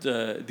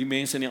het die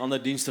mense in die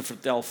ander dienste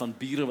vertel van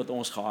bure wat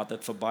ons gehad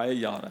het vir baie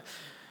jare.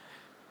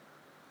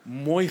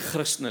 Mooi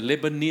Christene,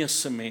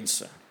 Lebanese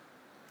mense.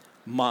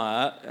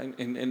 Maar,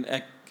 en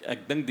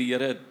ek dink die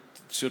Here het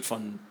soort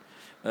van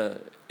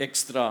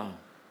extra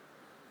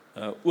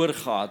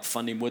oorgaat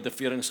van die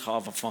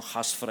motiveringsgawe van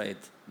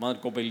gasvryheid. Maar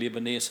ek kom by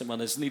Lebanese, maar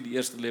dis nie die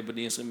eerste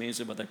Lebanese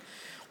mense wat ek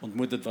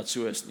ontmoet het wat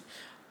so is nie.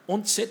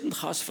 Ontsettend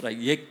gasvry.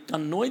 Jy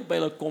kan nooit by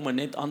hulle kom en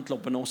net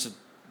aanklop en ons het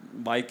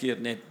baie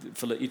keer net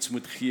vir hulle iets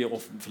moet gee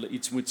of vir hulle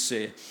iets moet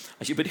sê.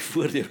 As jy by die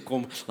voordeur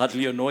kom, laat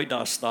hulle jou nooit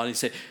daar staan en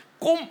sê,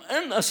 kom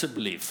in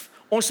asseblief.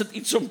 Ons het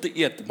iets om te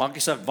eet. Maak nie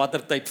saak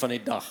watter tyd van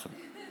die dag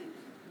nie.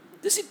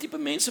 Dis die tipe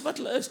mense wat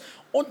hulle is,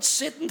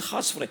 ontsettend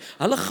gasvry.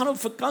 Hulle gaan op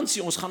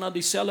vakansie, ons gaan na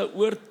dieselfde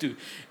oord toe,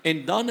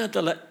 en dan het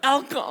hulle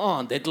elke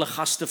aand, het hulle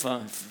gaste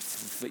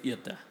vir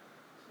ete.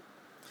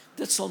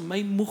 Dit sal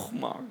my moeg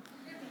maak.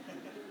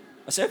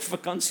 As ek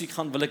op vakansie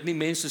gaan, wil ek nie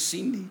mense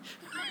sien nie.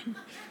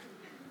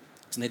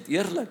 Is net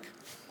eerlik.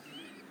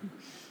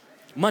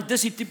 Maar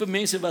dis die tipe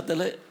mense wat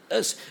hulle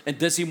is, en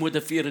dis die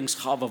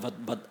motiveringsgawe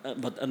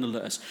wat in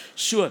hulle is.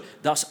 So,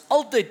 daar's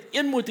altyd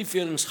een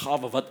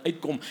motiveringsgawe wat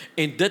uitkom,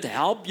 en dit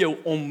help jou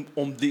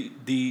om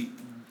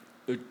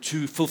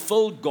to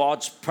fulfill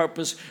God's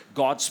purpose,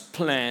 God's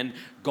plan,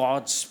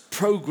 God's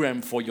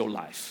program for your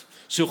life.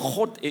 So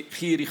God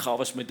gee die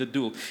gawes met 'n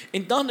doel.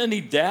 En dan in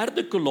die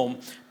derde kolom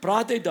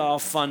praat hy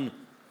daarvan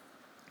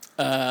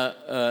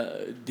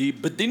die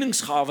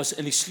bedieningsgawes,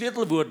 en die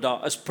sleutelwoord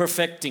daar is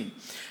perfecting.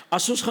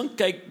 As ons gaan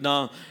kyk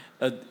na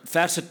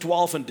verse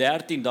 12 en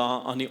 13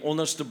 daar aan die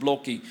onderste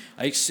blokkie,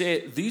 hy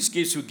sê, these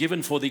gifts were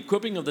given for the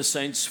equipping of the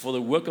saints, for the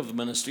work of the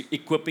ministry.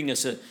 Equipping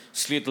is 'n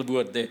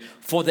sleutelwoord there.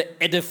 For the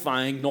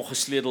edifying, nog 'n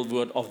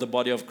sleutelwoord, of the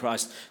body of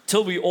Christ,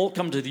 till we all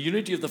come to the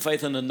unity of the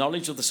faith and the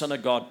knowledge of the Son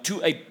of God,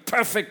 to a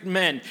perfect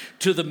man,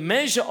 to the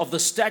measure of the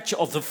stature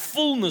of the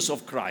fullness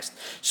of Christ.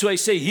 So hy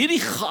sê,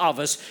 hierdie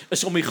gawes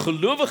is om die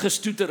gelowiges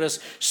toe te rus,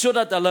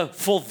 sodat hulle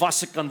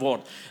volwasse kan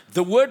word.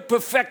 The word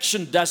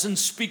perfection doesn't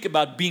speak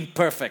about being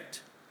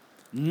perfect.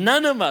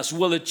 None of us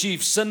will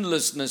achieve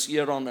sinlessness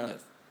here on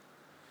earth.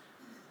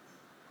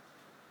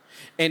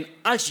 En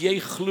as jy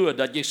glo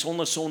dat jy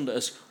sonder sonde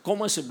is,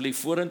 kom asseblief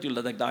vorentoe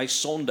dat ek daai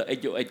sonde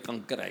uit jou uit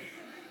kan kry.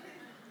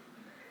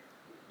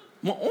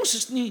 Maar ons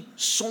is nie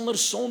sonder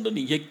sonde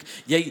nie.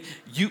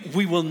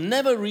 We will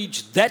never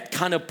reach that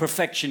kind of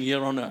perfection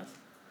here on earth.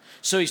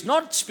 So he's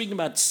not speaking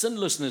about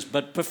sinlessness,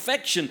 but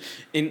perfection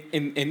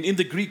in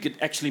the Greek, it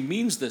actually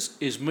means this,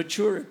 is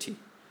maturity.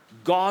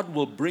 God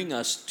will bring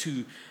us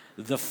to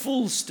the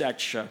full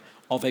stature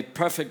of a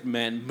perfect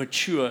man,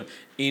 mature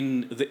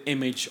in the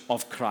image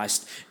of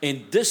Christ.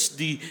 En dis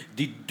die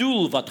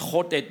doel wat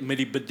God het met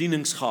die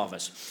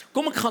bedieningsgawes.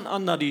 Kom ek gaan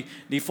aan na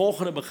die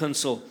volgende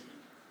beginsel,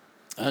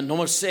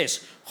 nommer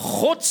 6.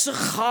 God se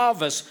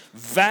gawes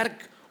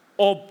werk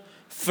op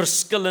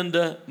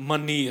verskillende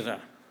maniere.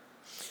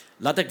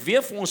 Laat ek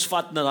weer vir ons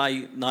vat na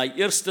die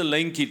eerste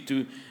lyntjie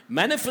toe.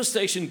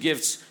 Manifestation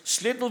gifts,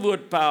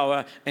 sleutelwoord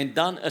power, en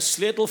dan 'n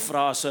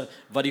sleutelfrase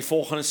wat die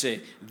volgende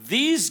sê.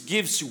 These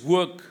gifts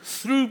work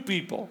through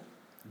people.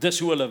 Dis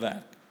hoe hulle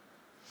werk.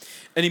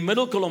 In die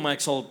middelkolom,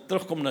 ek sal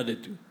terugkom na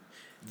dit toe.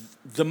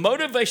 The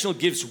motivational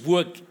gifts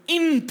work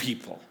in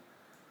people.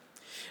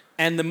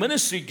 And the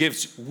ministry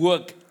gifts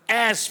work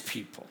as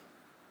people.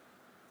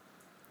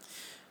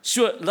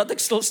 So, laat ek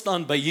stil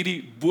staan by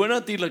hierdie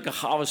bonatuurlike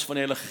gawes van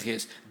die Heilige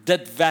Gees.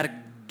 Dit werk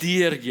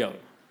deur jou.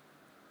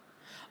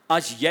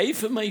 As jy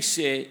vir my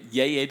sê,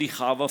 jy het die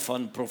gawe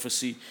van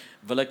profesie,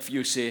 wil ek vir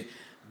jou sê,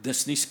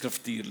 dis nie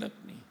skriftuurlik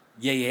nie.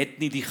 Jy het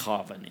nie die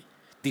gawe nie.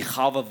 Die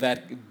gawe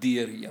werk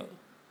deur jou.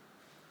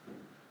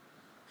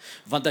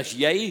 Want as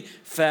jy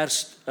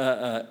vers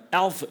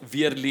 11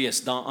 weer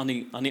lees, daar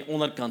aan die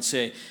onderkant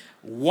sê,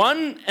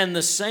 one and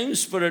the same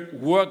Spirit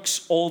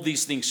works all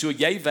these things. So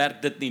jy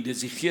werk dit nie, dis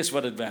die Gees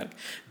wat dit werk.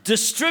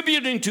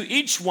 Distributing to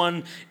each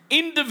one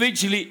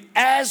individually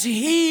as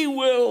He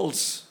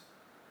wills.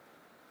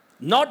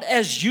 Not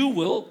as you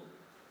will.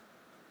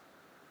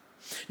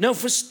 Nou,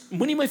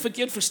 moenie my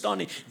verkeerd verstaan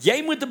nie.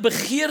 Jy moet 'n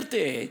begeerte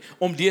hê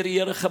om deur die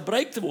Here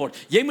gebruik te word.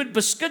 Jy moet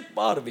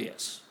beskikbaar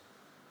wees.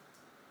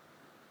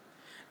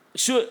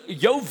 So,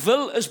 jou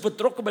wil is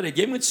betrokke by dit.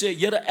 Jy moet sê,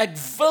 Here, ek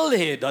wil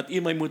hê dat U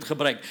my moet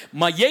gebruik.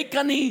 Maar jy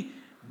kan nie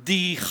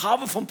die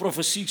gawe van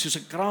profesie soos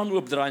 'n kraan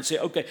oopdraai en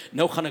sê, okay,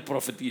 nou gaan ek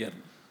profeteer.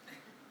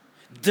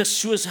 dis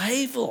soos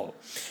hy wil.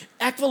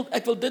 Ek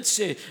wil dit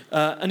sê,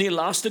 in die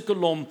laaste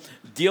kolom,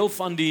 deel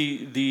van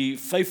die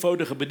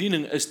vyfvoudige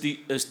bediening is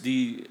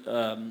die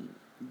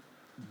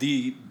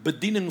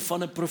bediening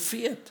van 'n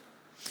profeet.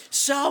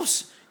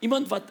 Selfs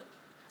iemand wat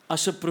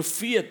as 'n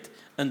profeet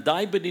in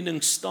daai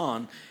bediening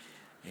staan,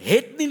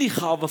 het nie die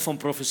gawe van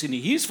profesie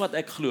nie. Hier's wat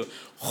ek glo.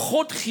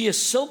 God gee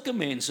sulke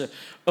mense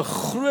 'n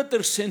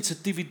groter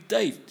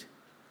sensitiwiteit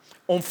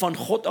om van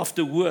God af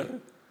te hoor.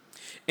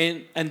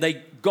 And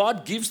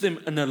God gives them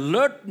an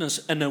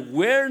alertness, an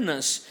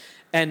awareness,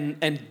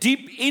 and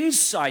deep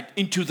insight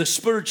into the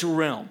spiritual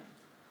realm.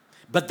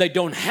 But they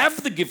don't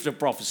have the gift of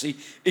prophecy.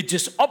 It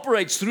just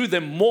operates through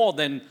them more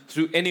than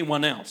through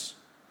anyone else.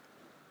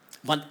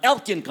 Want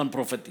elkeen kan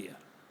profeteer.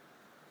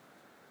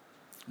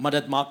 Maar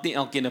dit maak nie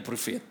elkeen 'n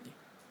profeet nie.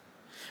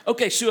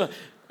 Okay, so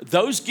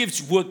those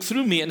gifts work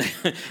through me. En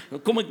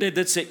kom ek net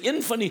dit sê,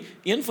 een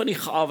van die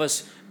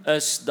gawes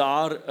is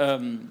daar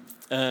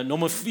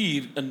nommer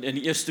 4 in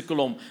die eerste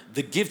kolom,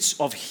 the gifts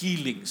of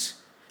healings.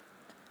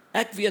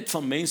 Ek weet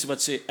van mense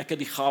wat sê ek het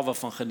die gawe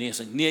van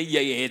genesing. Nee,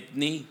 jy het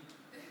nie.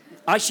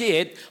 As jy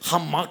het,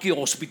 gaan maak die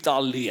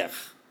hospitaal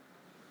leeg.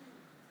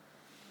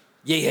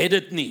 Jy het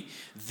dit nie.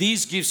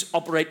 These gifts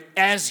operate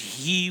as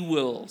he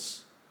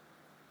wills.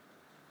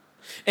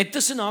 En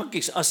tussen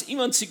hakies, as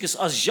iemand siek is,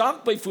 as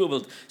Jacques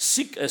byvoorbeeld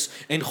siek is,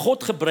 en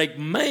God gebruik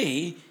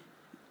my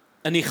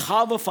in die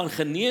gawe van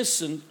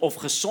genesing of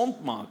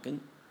gesondmaking,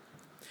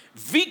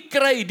 wie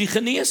kry die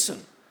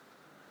genesing?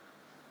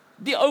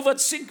 Die ou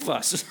wat siek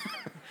was.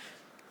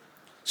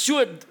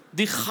 So,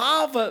 die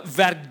gawe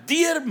werk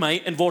deur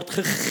my en word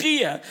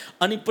gegee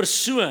aan die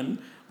persoon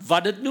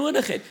wat dit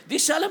nodig het.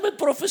 Dieselfde met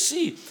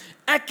profesie.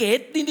 Ek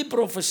het nie die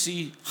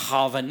profesie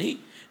gawe nie.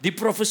 Die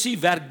profesie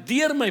werk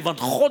deur my, want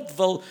God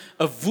wil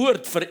 'n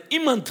woord vir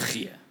iemand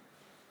gee.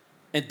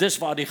 En dis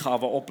waar die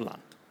gawe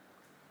opland.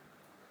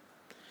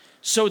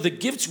 So the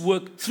gifts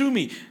work through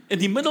me. In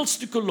die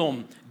middelste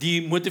kolom,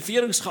 die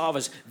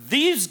motiveringsgawes,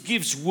 these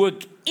gifts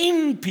work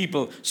in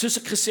people. Soos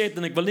ek gesê het,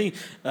 en ek wil nie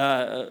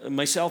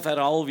myself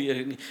herhaal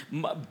weer nie,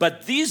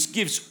 but these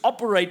gifts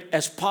operate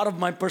as part of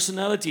my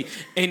personality.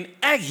 En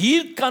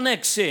hier kan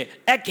ek sê,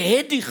 ek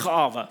het die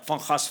gawe van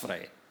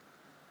gasvryheid.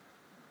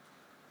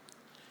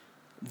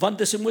 Want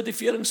dit is 'n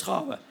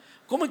motiveringsgawe.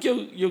 Kom ek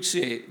jou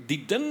sê,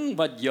 die ding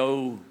wat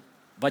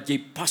jy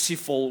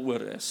passievol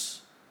oor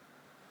is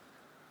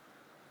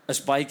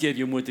baie keer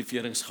jou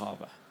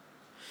motiveringsgawe.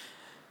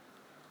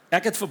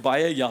 Ek het vir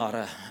baie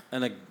jare,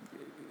 en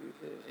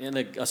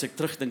ek as ek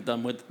terugdink,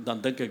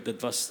 dan dink ek,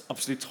 dit was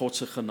absoluut God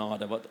se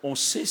genade, wat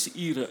ons 6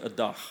 ure 'n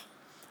dag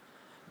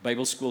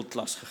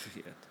Bybelskoolklas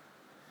gegee het.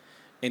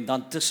 En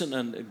dan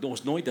tussenin,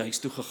 ons nooit huis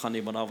toe gegaan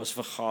nie, want daar was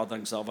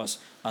vergaderings, daar was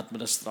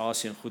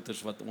administrasie en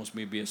goeders wat ons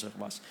mee besig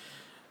was.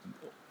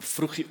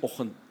 Vroeg die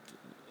oggend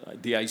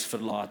die huis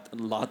verlaat,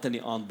 en laat in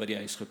die aand by die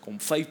huis gekom,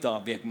 5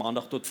 dae week,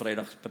 maandag tot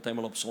vrydag,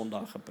 partymal op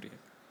Sondag gepreek.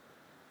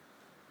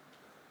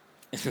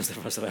 En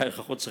dit was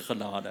regtig God se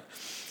genade.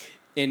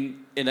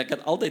 En ek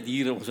het altyd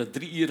hier, ons het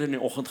 3 ure in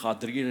die oggend gehad,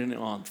 3 ure in die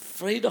aand,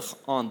 Vrydag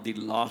aand die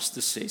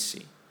laaste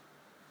sessie,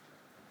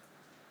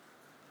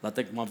 laat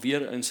ek maar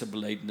weer in sy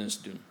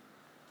belydenis doen.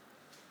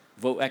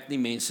 Wou ek nie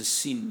mense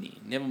sien nie,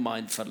 never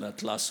mind vir hulle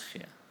klas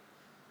gee.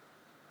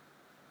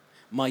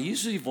 Maar hier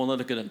is die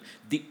wonderlike ding,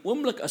 die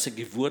oomblik as ek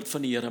die woord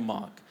van die Here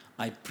maak,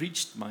 I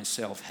preached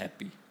myself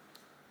happy.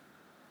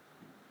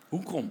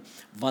 Hoekom?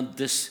 Want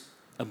dis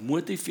 'n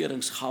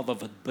motiveringsgawe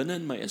wat binne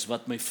in my is,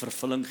 wat my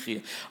vervulling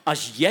gee.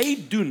 As jy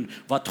doen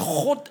wat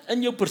God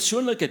in jou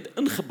persoonlikheid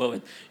ingebou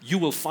het, you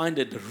will find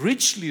it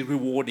richly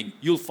rewarding.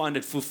 You'll find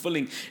it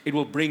fulfilling. It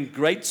will bring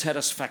great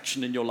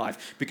satisfaction in your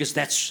life, because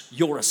that's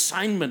your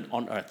assignment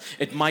on earth.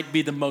 It might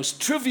be the most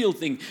trivial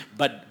thing,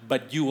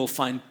 but you will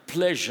find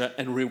pleasure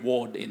and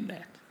reward in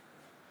that.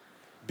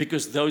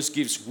 Because those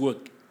gifts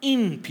work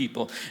in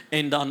people.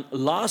 En dan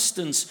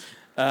laastens,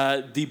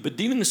 die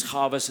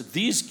bedieningsgawes,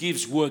 these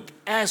gifts work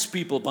as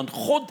people, want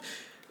God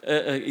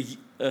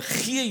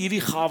gee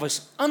hierdie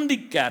gawes aan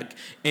die kerk,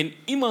 en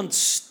iemand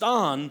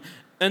staan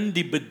in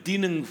die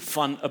bediening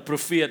van 'n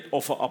profeet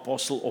of 'n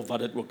apostel of wat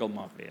dit ook al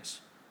mag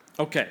wees.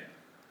 Okay.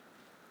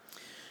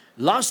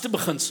 Laaste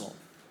beginsel,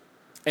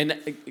 en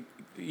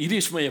hierdie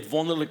is vir my 'n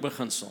wonderlik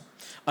beginsel.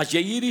 As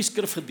jy hierdie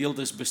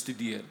skrifgedeeltes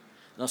bestudeer,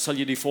 dan sal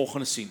jy die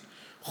volgende sien.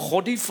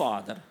 God die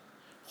Vader,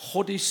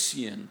 God die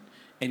Seun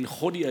en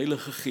God die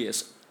Heilige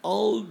Gees,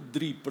 al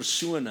 3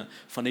 persone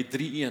van die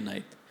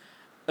 3-eenheid,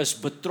 is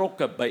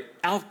betrokke by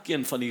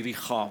elkeen van hierdie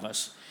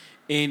gawes,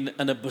 en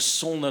in 'n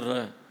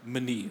besondere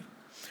manier.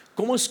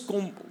 Kom ons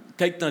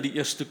kyk na die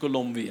eerste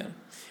kolom weer.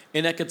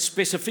 En ek het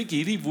spesifiek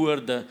hierdie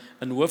woorde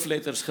in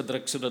hoofletters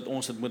gedruk, sodat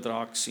ons dit moet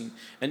raak sien.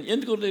 In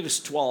 1 Korintiërs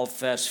 12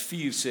 vers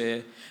 4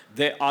 sê,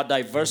 there are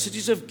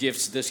diversities of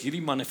gifts, dis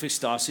hierdie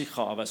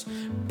manifestasiegawes,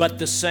 but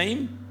the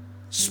same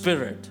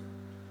Spirit.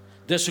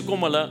 Dis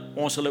hoekom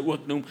ons hulle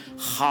ook noem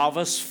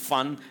gawes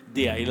van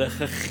die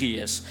Heilige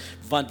Gees,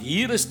 want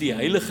hier is die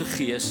Heilige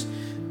Gees,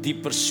 die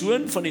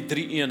persoon van die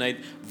 3-eenheid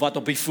wat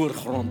op die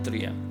voorgrond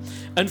tree.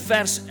 In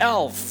vers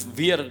 11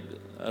 weer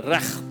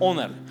reg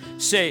onder,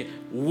 sê,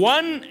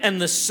 one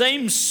and the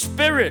same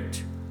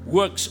Spirit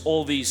works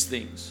all these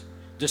things,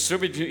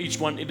 distributing each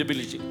one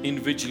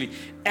individually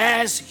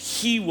as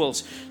He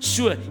wills.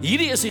 So,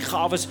 hierdie is die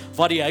gawes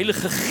waar die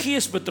Heilige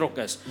Gees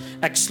betrokke is.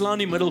 Ek slaan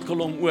die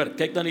middelkolom oor,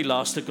 kyk dan die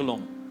laaste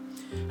kolom.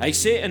 Hy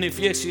sê in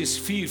Efesiërs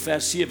 4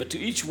 vers 7, to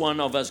each one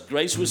of us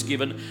grace was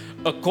given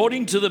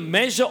according to the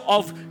measure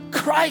of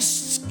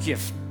Christ's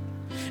gift.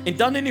 En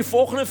dan in die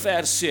volgende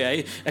vers sê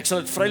hy, ek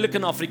sal dit vrylik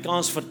in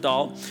Afrikaans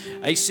vertaal,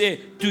 hy sê,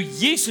 toe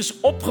Jesus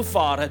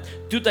opgevaar het,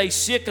 toe het hy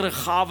sekere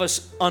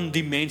gawes aan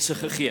die mense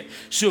gegee.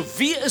 So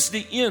wie is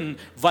die een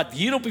wat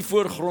hier op die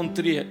voorgrond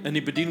tree in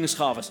die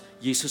bedieningsgawes?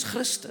 Jesus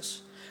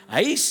Christus.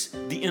 Hy is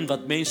die een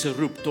wat mense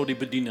roep tot die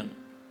bediening,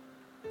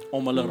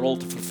 om hulle rol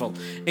te vervul.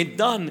 En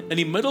dan, in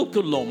die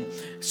middelkolom,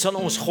 sal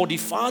ons God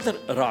die Vader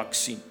raak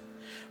sien.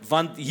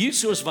 Want hier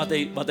soos wat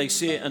hy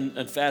sê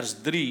in vers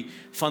 3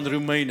 van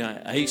Romeine,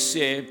 hy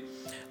sê,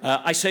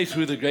 I say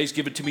through the grace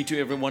given to me to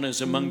everyone as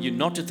among you,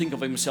 not to think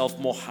of himself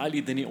more highly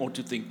than he ought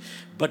to think,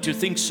 but to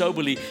think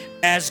soberly,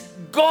 as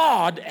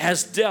God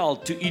has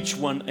dealt to each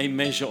one a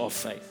measure of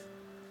faith.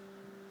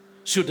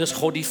 So dis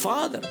God die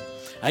Vader.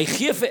 Hy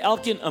gee vir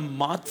elkeen 'n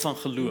maat van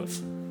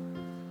geloof.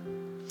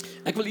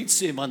 Ek wil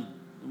iets sê,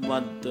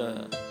 want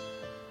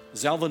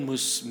Selwyn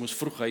moes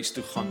vroeg huis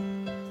toe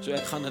gaan. So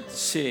ek gaan dit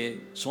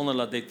sê, sonder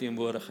dat dit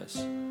teenwoordig is.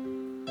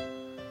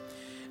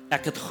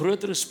 Ek het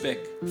groot respek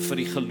vir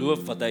die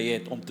geloof wat hy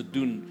het om te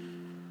doen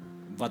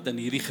wat in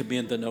hierdie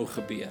gemeente nou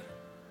gebeur.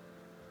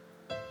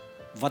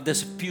 Wat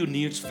is 'n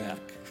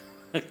pionierswerk?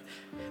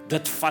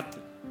 Dit vat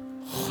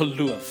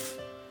geloof.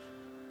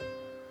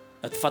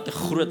 Dit vat 'n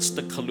groot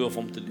stuk geloof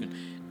om te doen.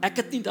 Ek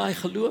het nie daai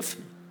geloof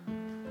nie,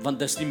 want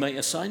dis nie my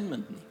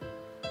assignment nie.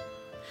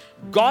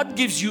 God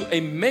gives you a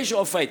measure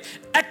of faith.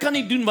 Ek kan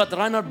nie doen wat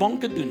Reinhard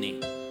Bonke doen nie,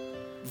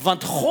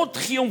 want God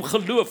gee hom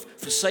geloof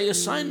vir sy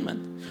assignment.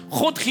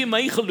 God gee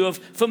my geloof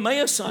vir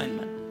my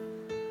assignment.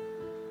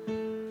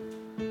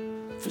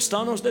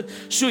 Verstaan ons dit?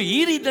 So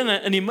hierdie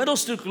dinge in die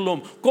middelste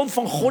kolom kom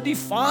van God die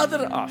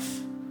Vader af.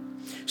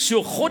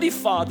 So God die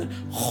Vader,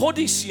 God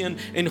die Seun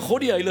en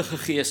God die Heilige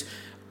Gees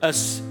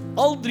is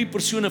al drie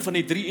persone van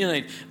die drie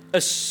eenheid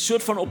is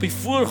soort van op die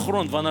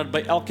voorgrond wanneer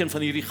by elkeen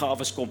van hierdie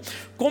gawes kom.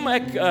 Kom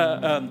ek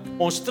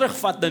ons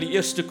terugvat na die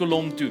eerste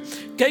kolom toe.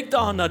 Kyk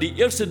daar na die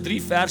eerste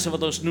 3 verse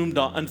wat ons noem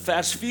daar. In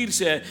vers 4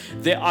 sê,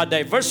 there are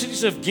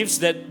diversities of gifts,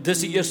 that dis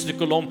die eerste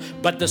kolom,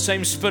 but the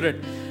same Spirit.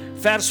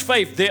 Vers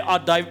 5, there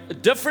are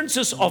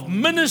differences of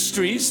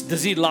ministries,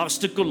 dis die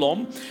laaste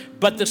kolom,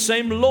 but the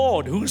same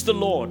Lord. Who's the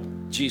Lord?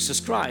 Jesus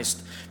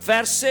Christ.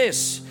 Vers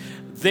 6,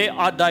 there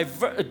are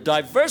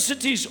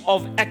diversities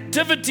of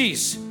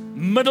activities,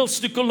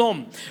 middelste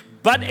kolom,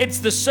 but it's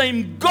the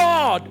same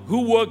God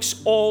who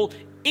works all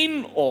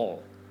in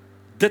all.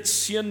 Dit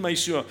seën my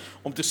so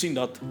om te sien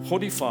dat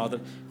God die Vader,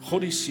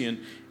 God die Seun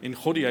en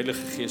God die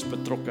Heilige Gees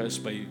betrokke is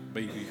by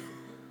hierdie.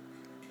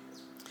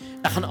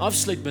 Ek gaan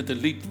afsluit met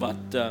 'n lied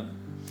wat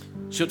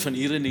soort van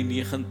hier in die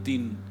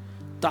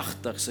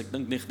 1980s, ek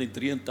dink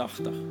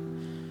 1983.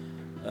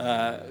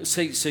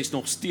 Sy's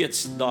nog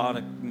steeds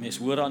daar, mens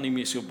hoor haar nie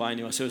meer so baie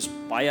nie, maar sy is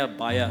baie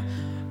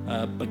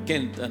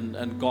bekend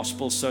in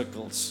gospel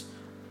circles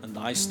in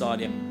daai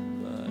stadium.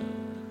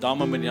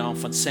 Dame met die naam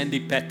van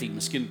Sandy Patty,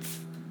 miskien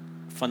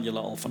van julle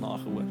al van haar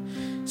gehoor.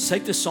 Sy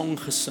het 'n song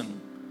gesing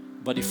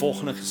wat die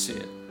volgende gesê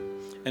het.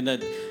 En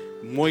dit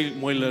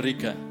mooi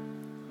lirieke.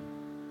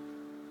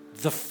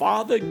 The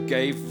Father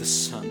gave the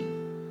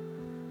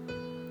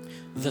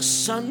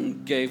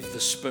Son gave the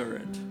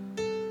Spirit.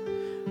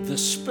 The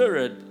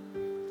Spirit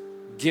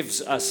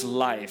gives us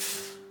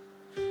life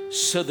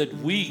so that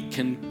we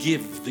can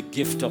give the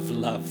gift of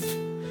love,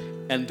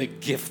 and the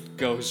gift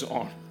goes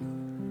on.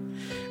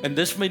 En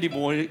dis my die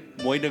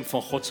mooi ding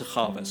van God se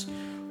gawes.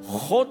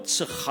 God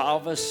se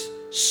gawes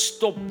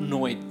stop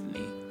nooit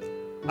nie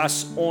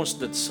as ons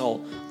dit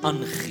sal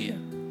aangee.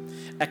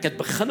 Ek het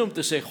begin om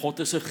te sê God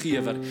is 'n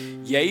gewer.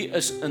 Jy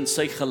is in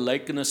sy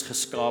gelykenis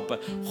geskape.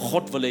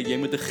 God wil hê jy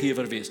moet 'n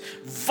gewer wees.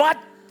 Wat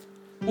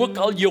ook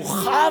al jou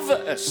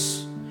gawe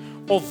is,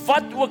 of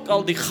wat ook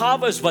al die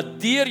gawe is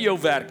wat deur jou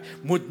werk,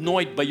 moet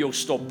nooit by jou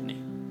stop nie.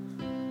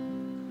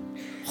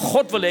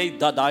 God wil hê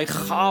dat daai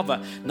gawe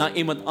na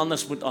iemand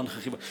anders moet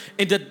aangegee word.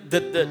 En dit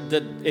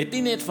het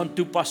nie net van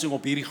toepassing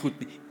op hierdie goed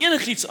nie,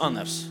 enigiets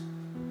anders.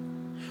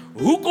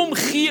 Hoekom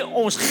gee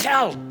ons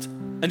geld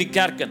in die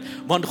kerk in?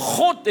 Want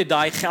God het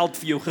daai geld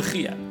vir jou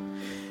gegee.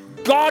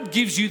 God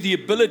gives you the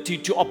ability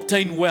to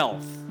obtain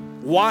wealth.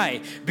 Why?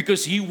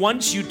 Because He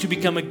wants you to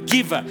become a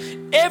giver.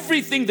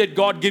 Everything that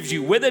God gives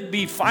you, whether it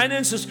be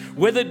finances,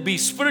 whether it be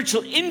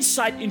spiritual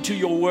insight into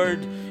your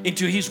word,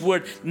 into His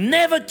word,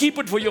 never keep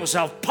it for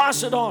yourself.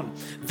 Pass it on.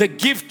 The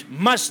gift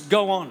must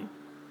go on.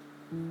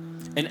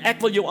 En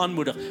ek wil jou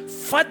aanmoedig,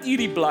 vat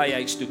hierdie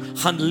blaaihuis toe,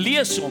 gaan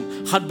lees hom,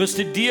 gaan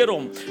bestudeer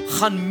hom,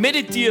 gaan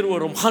mediteer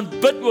oor hom, gaan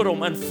bid oor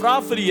hom en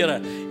vra vir die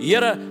Here,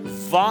 Here,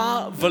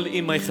 waar wil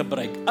U my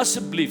gebruik?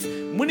 Asseblief,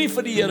 moenie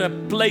vir die Here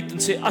pleit en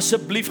sê,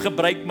 asseblief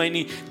gebruik my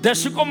nie.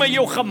 Dis hoekom hy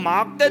jou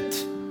gemaak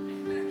het.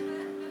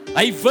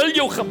 Hy wil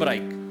jou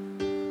gebruik.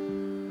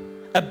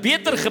 'n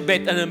beter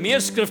gebed en 'n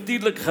meer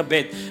skriftuurlike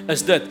gebed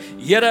is dit: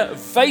 Here,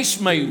 wys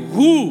my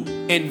hoe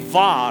en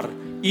waar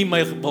U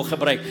my wil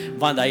gebruik,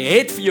 want hy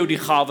het vir jou die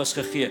gawes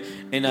gegee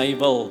en hy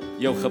wil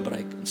jou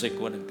gebruik in sy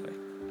koninkryk.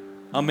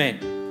 Amen.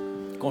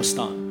 Kom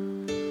staan.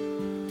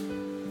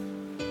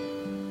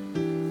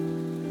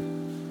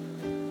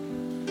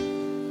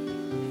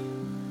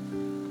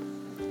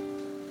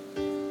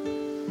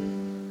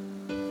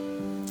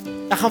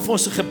 Ek gaan vir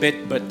ons 'n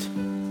gebed bid.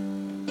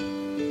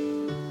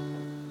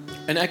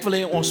 En ek wil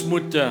hê ons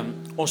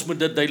moet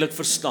dit duidelik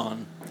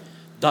verstaan,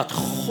 dat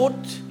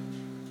God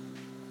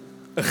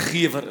 'n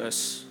gewer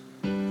is,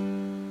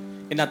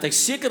 en dat hy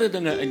sekere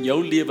dinge in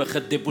jou lewe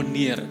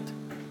gedeponeer het,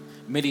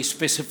 met die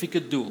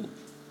spesifieke doel,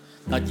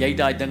 dat jy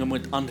daai dinge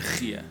moet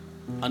aangee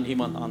aan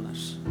iemand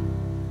anders.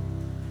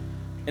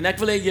 En ek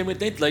wil hê jy moet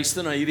net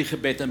luister na hierdie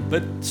gebed en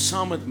bid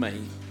saam met my,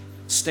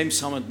 stem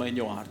saam met my in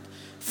jou hart.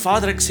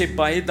 Vader, ek sê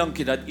baie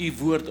dankie dat U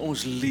woord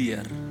ons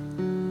leer,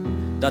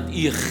 dat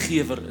U 'n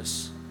gewer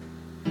is,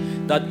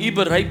 dat U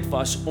bereid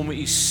was om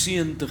U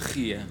seun te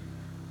gee,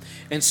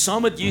 en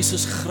saam met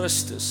Jesus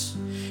Christus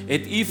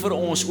het U vir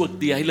ons ook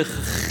die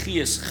Heilige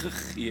Gees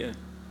gegee,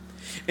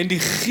 en die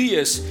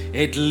Gees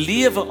het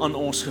lewe aan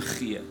ons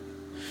gegee,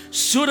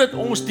 sodat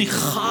ons die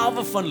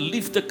gawe van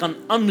liefde kan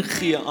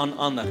aangee aan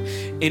ander,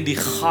 en die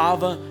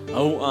gawe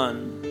hou aan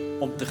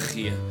om te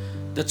gee.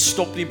 Dit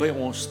stop nie by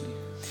ons nie.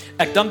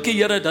 Ek dank U,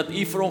 Here, dat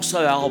U vir ons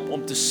sal help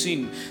om te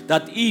sien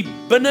dat U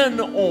binne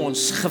in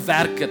ons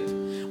gewerk het,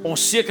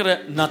 ons sekere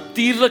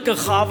natuurlike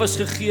gawes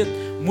gegee het,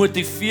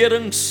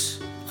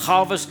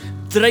 motiveringsgawes,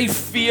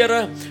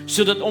 dryfvere,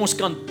 sodat ons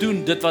kan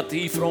doen dit wat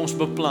U vir ons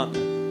beplan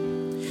het.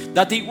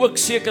 Dat U ook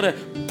sekere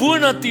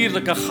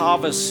bonatuurlike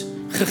gawes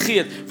gegee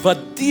het, wat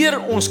deur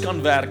ons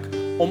kan werk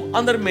om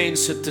ander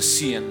mense te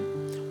seën,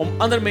 om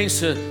ander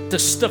mense te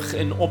stig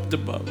en op te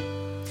bou.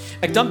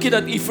 Ek dank U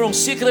dat U vir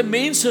ons sekere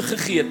mense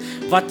gegee het,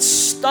 wat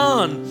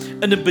staan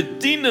in 'n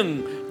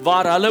bediening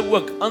waar hulle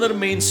ook ander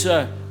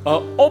mense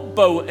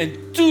opbou en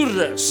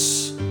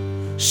toerus,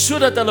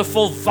 sodat hulle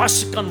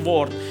volwasse kan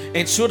word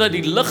en sodat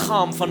die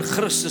liggaam van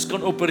Christus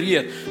kan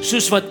opereer,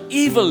 soos wat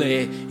U wil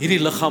hê hierdie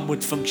liggaam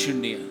moet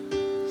funksioneer.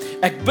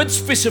 Ek bid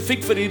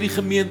spesifiek vir hierdie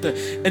gemeente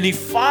in die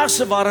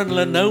fase waarin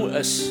hulle nou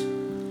is,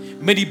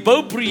 met die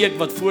bouprojek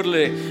wat voor hulle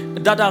lê,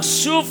 dat daar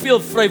soveel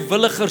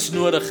vrywilligers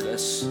nodig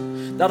is,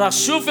 dat daar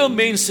soveel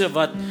mense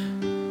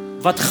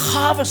wat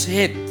gawes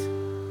het,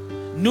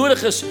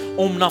 nodig is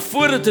om na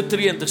vore te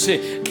tree en te sê,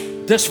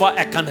 dis waar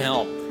ek kan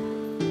help.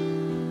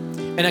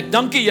 En ek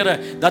dank U, Here,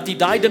 dat U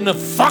daai dinge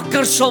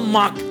wakker sal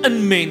maak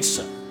in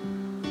mense,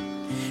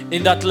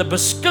 en dat hulle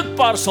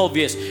beskikbaar sal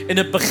wees, en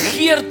 'n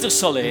begeerte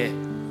sal hê,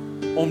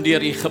 om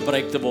deur U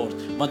gebruik te word,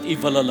 want U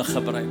wil hulle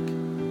gebruik,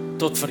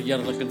 tot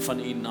verheerliking van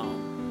U naam.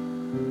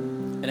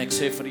 En ek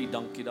sê vir U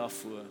dankie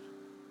daarvoor,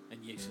 in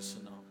Jesus se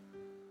naam.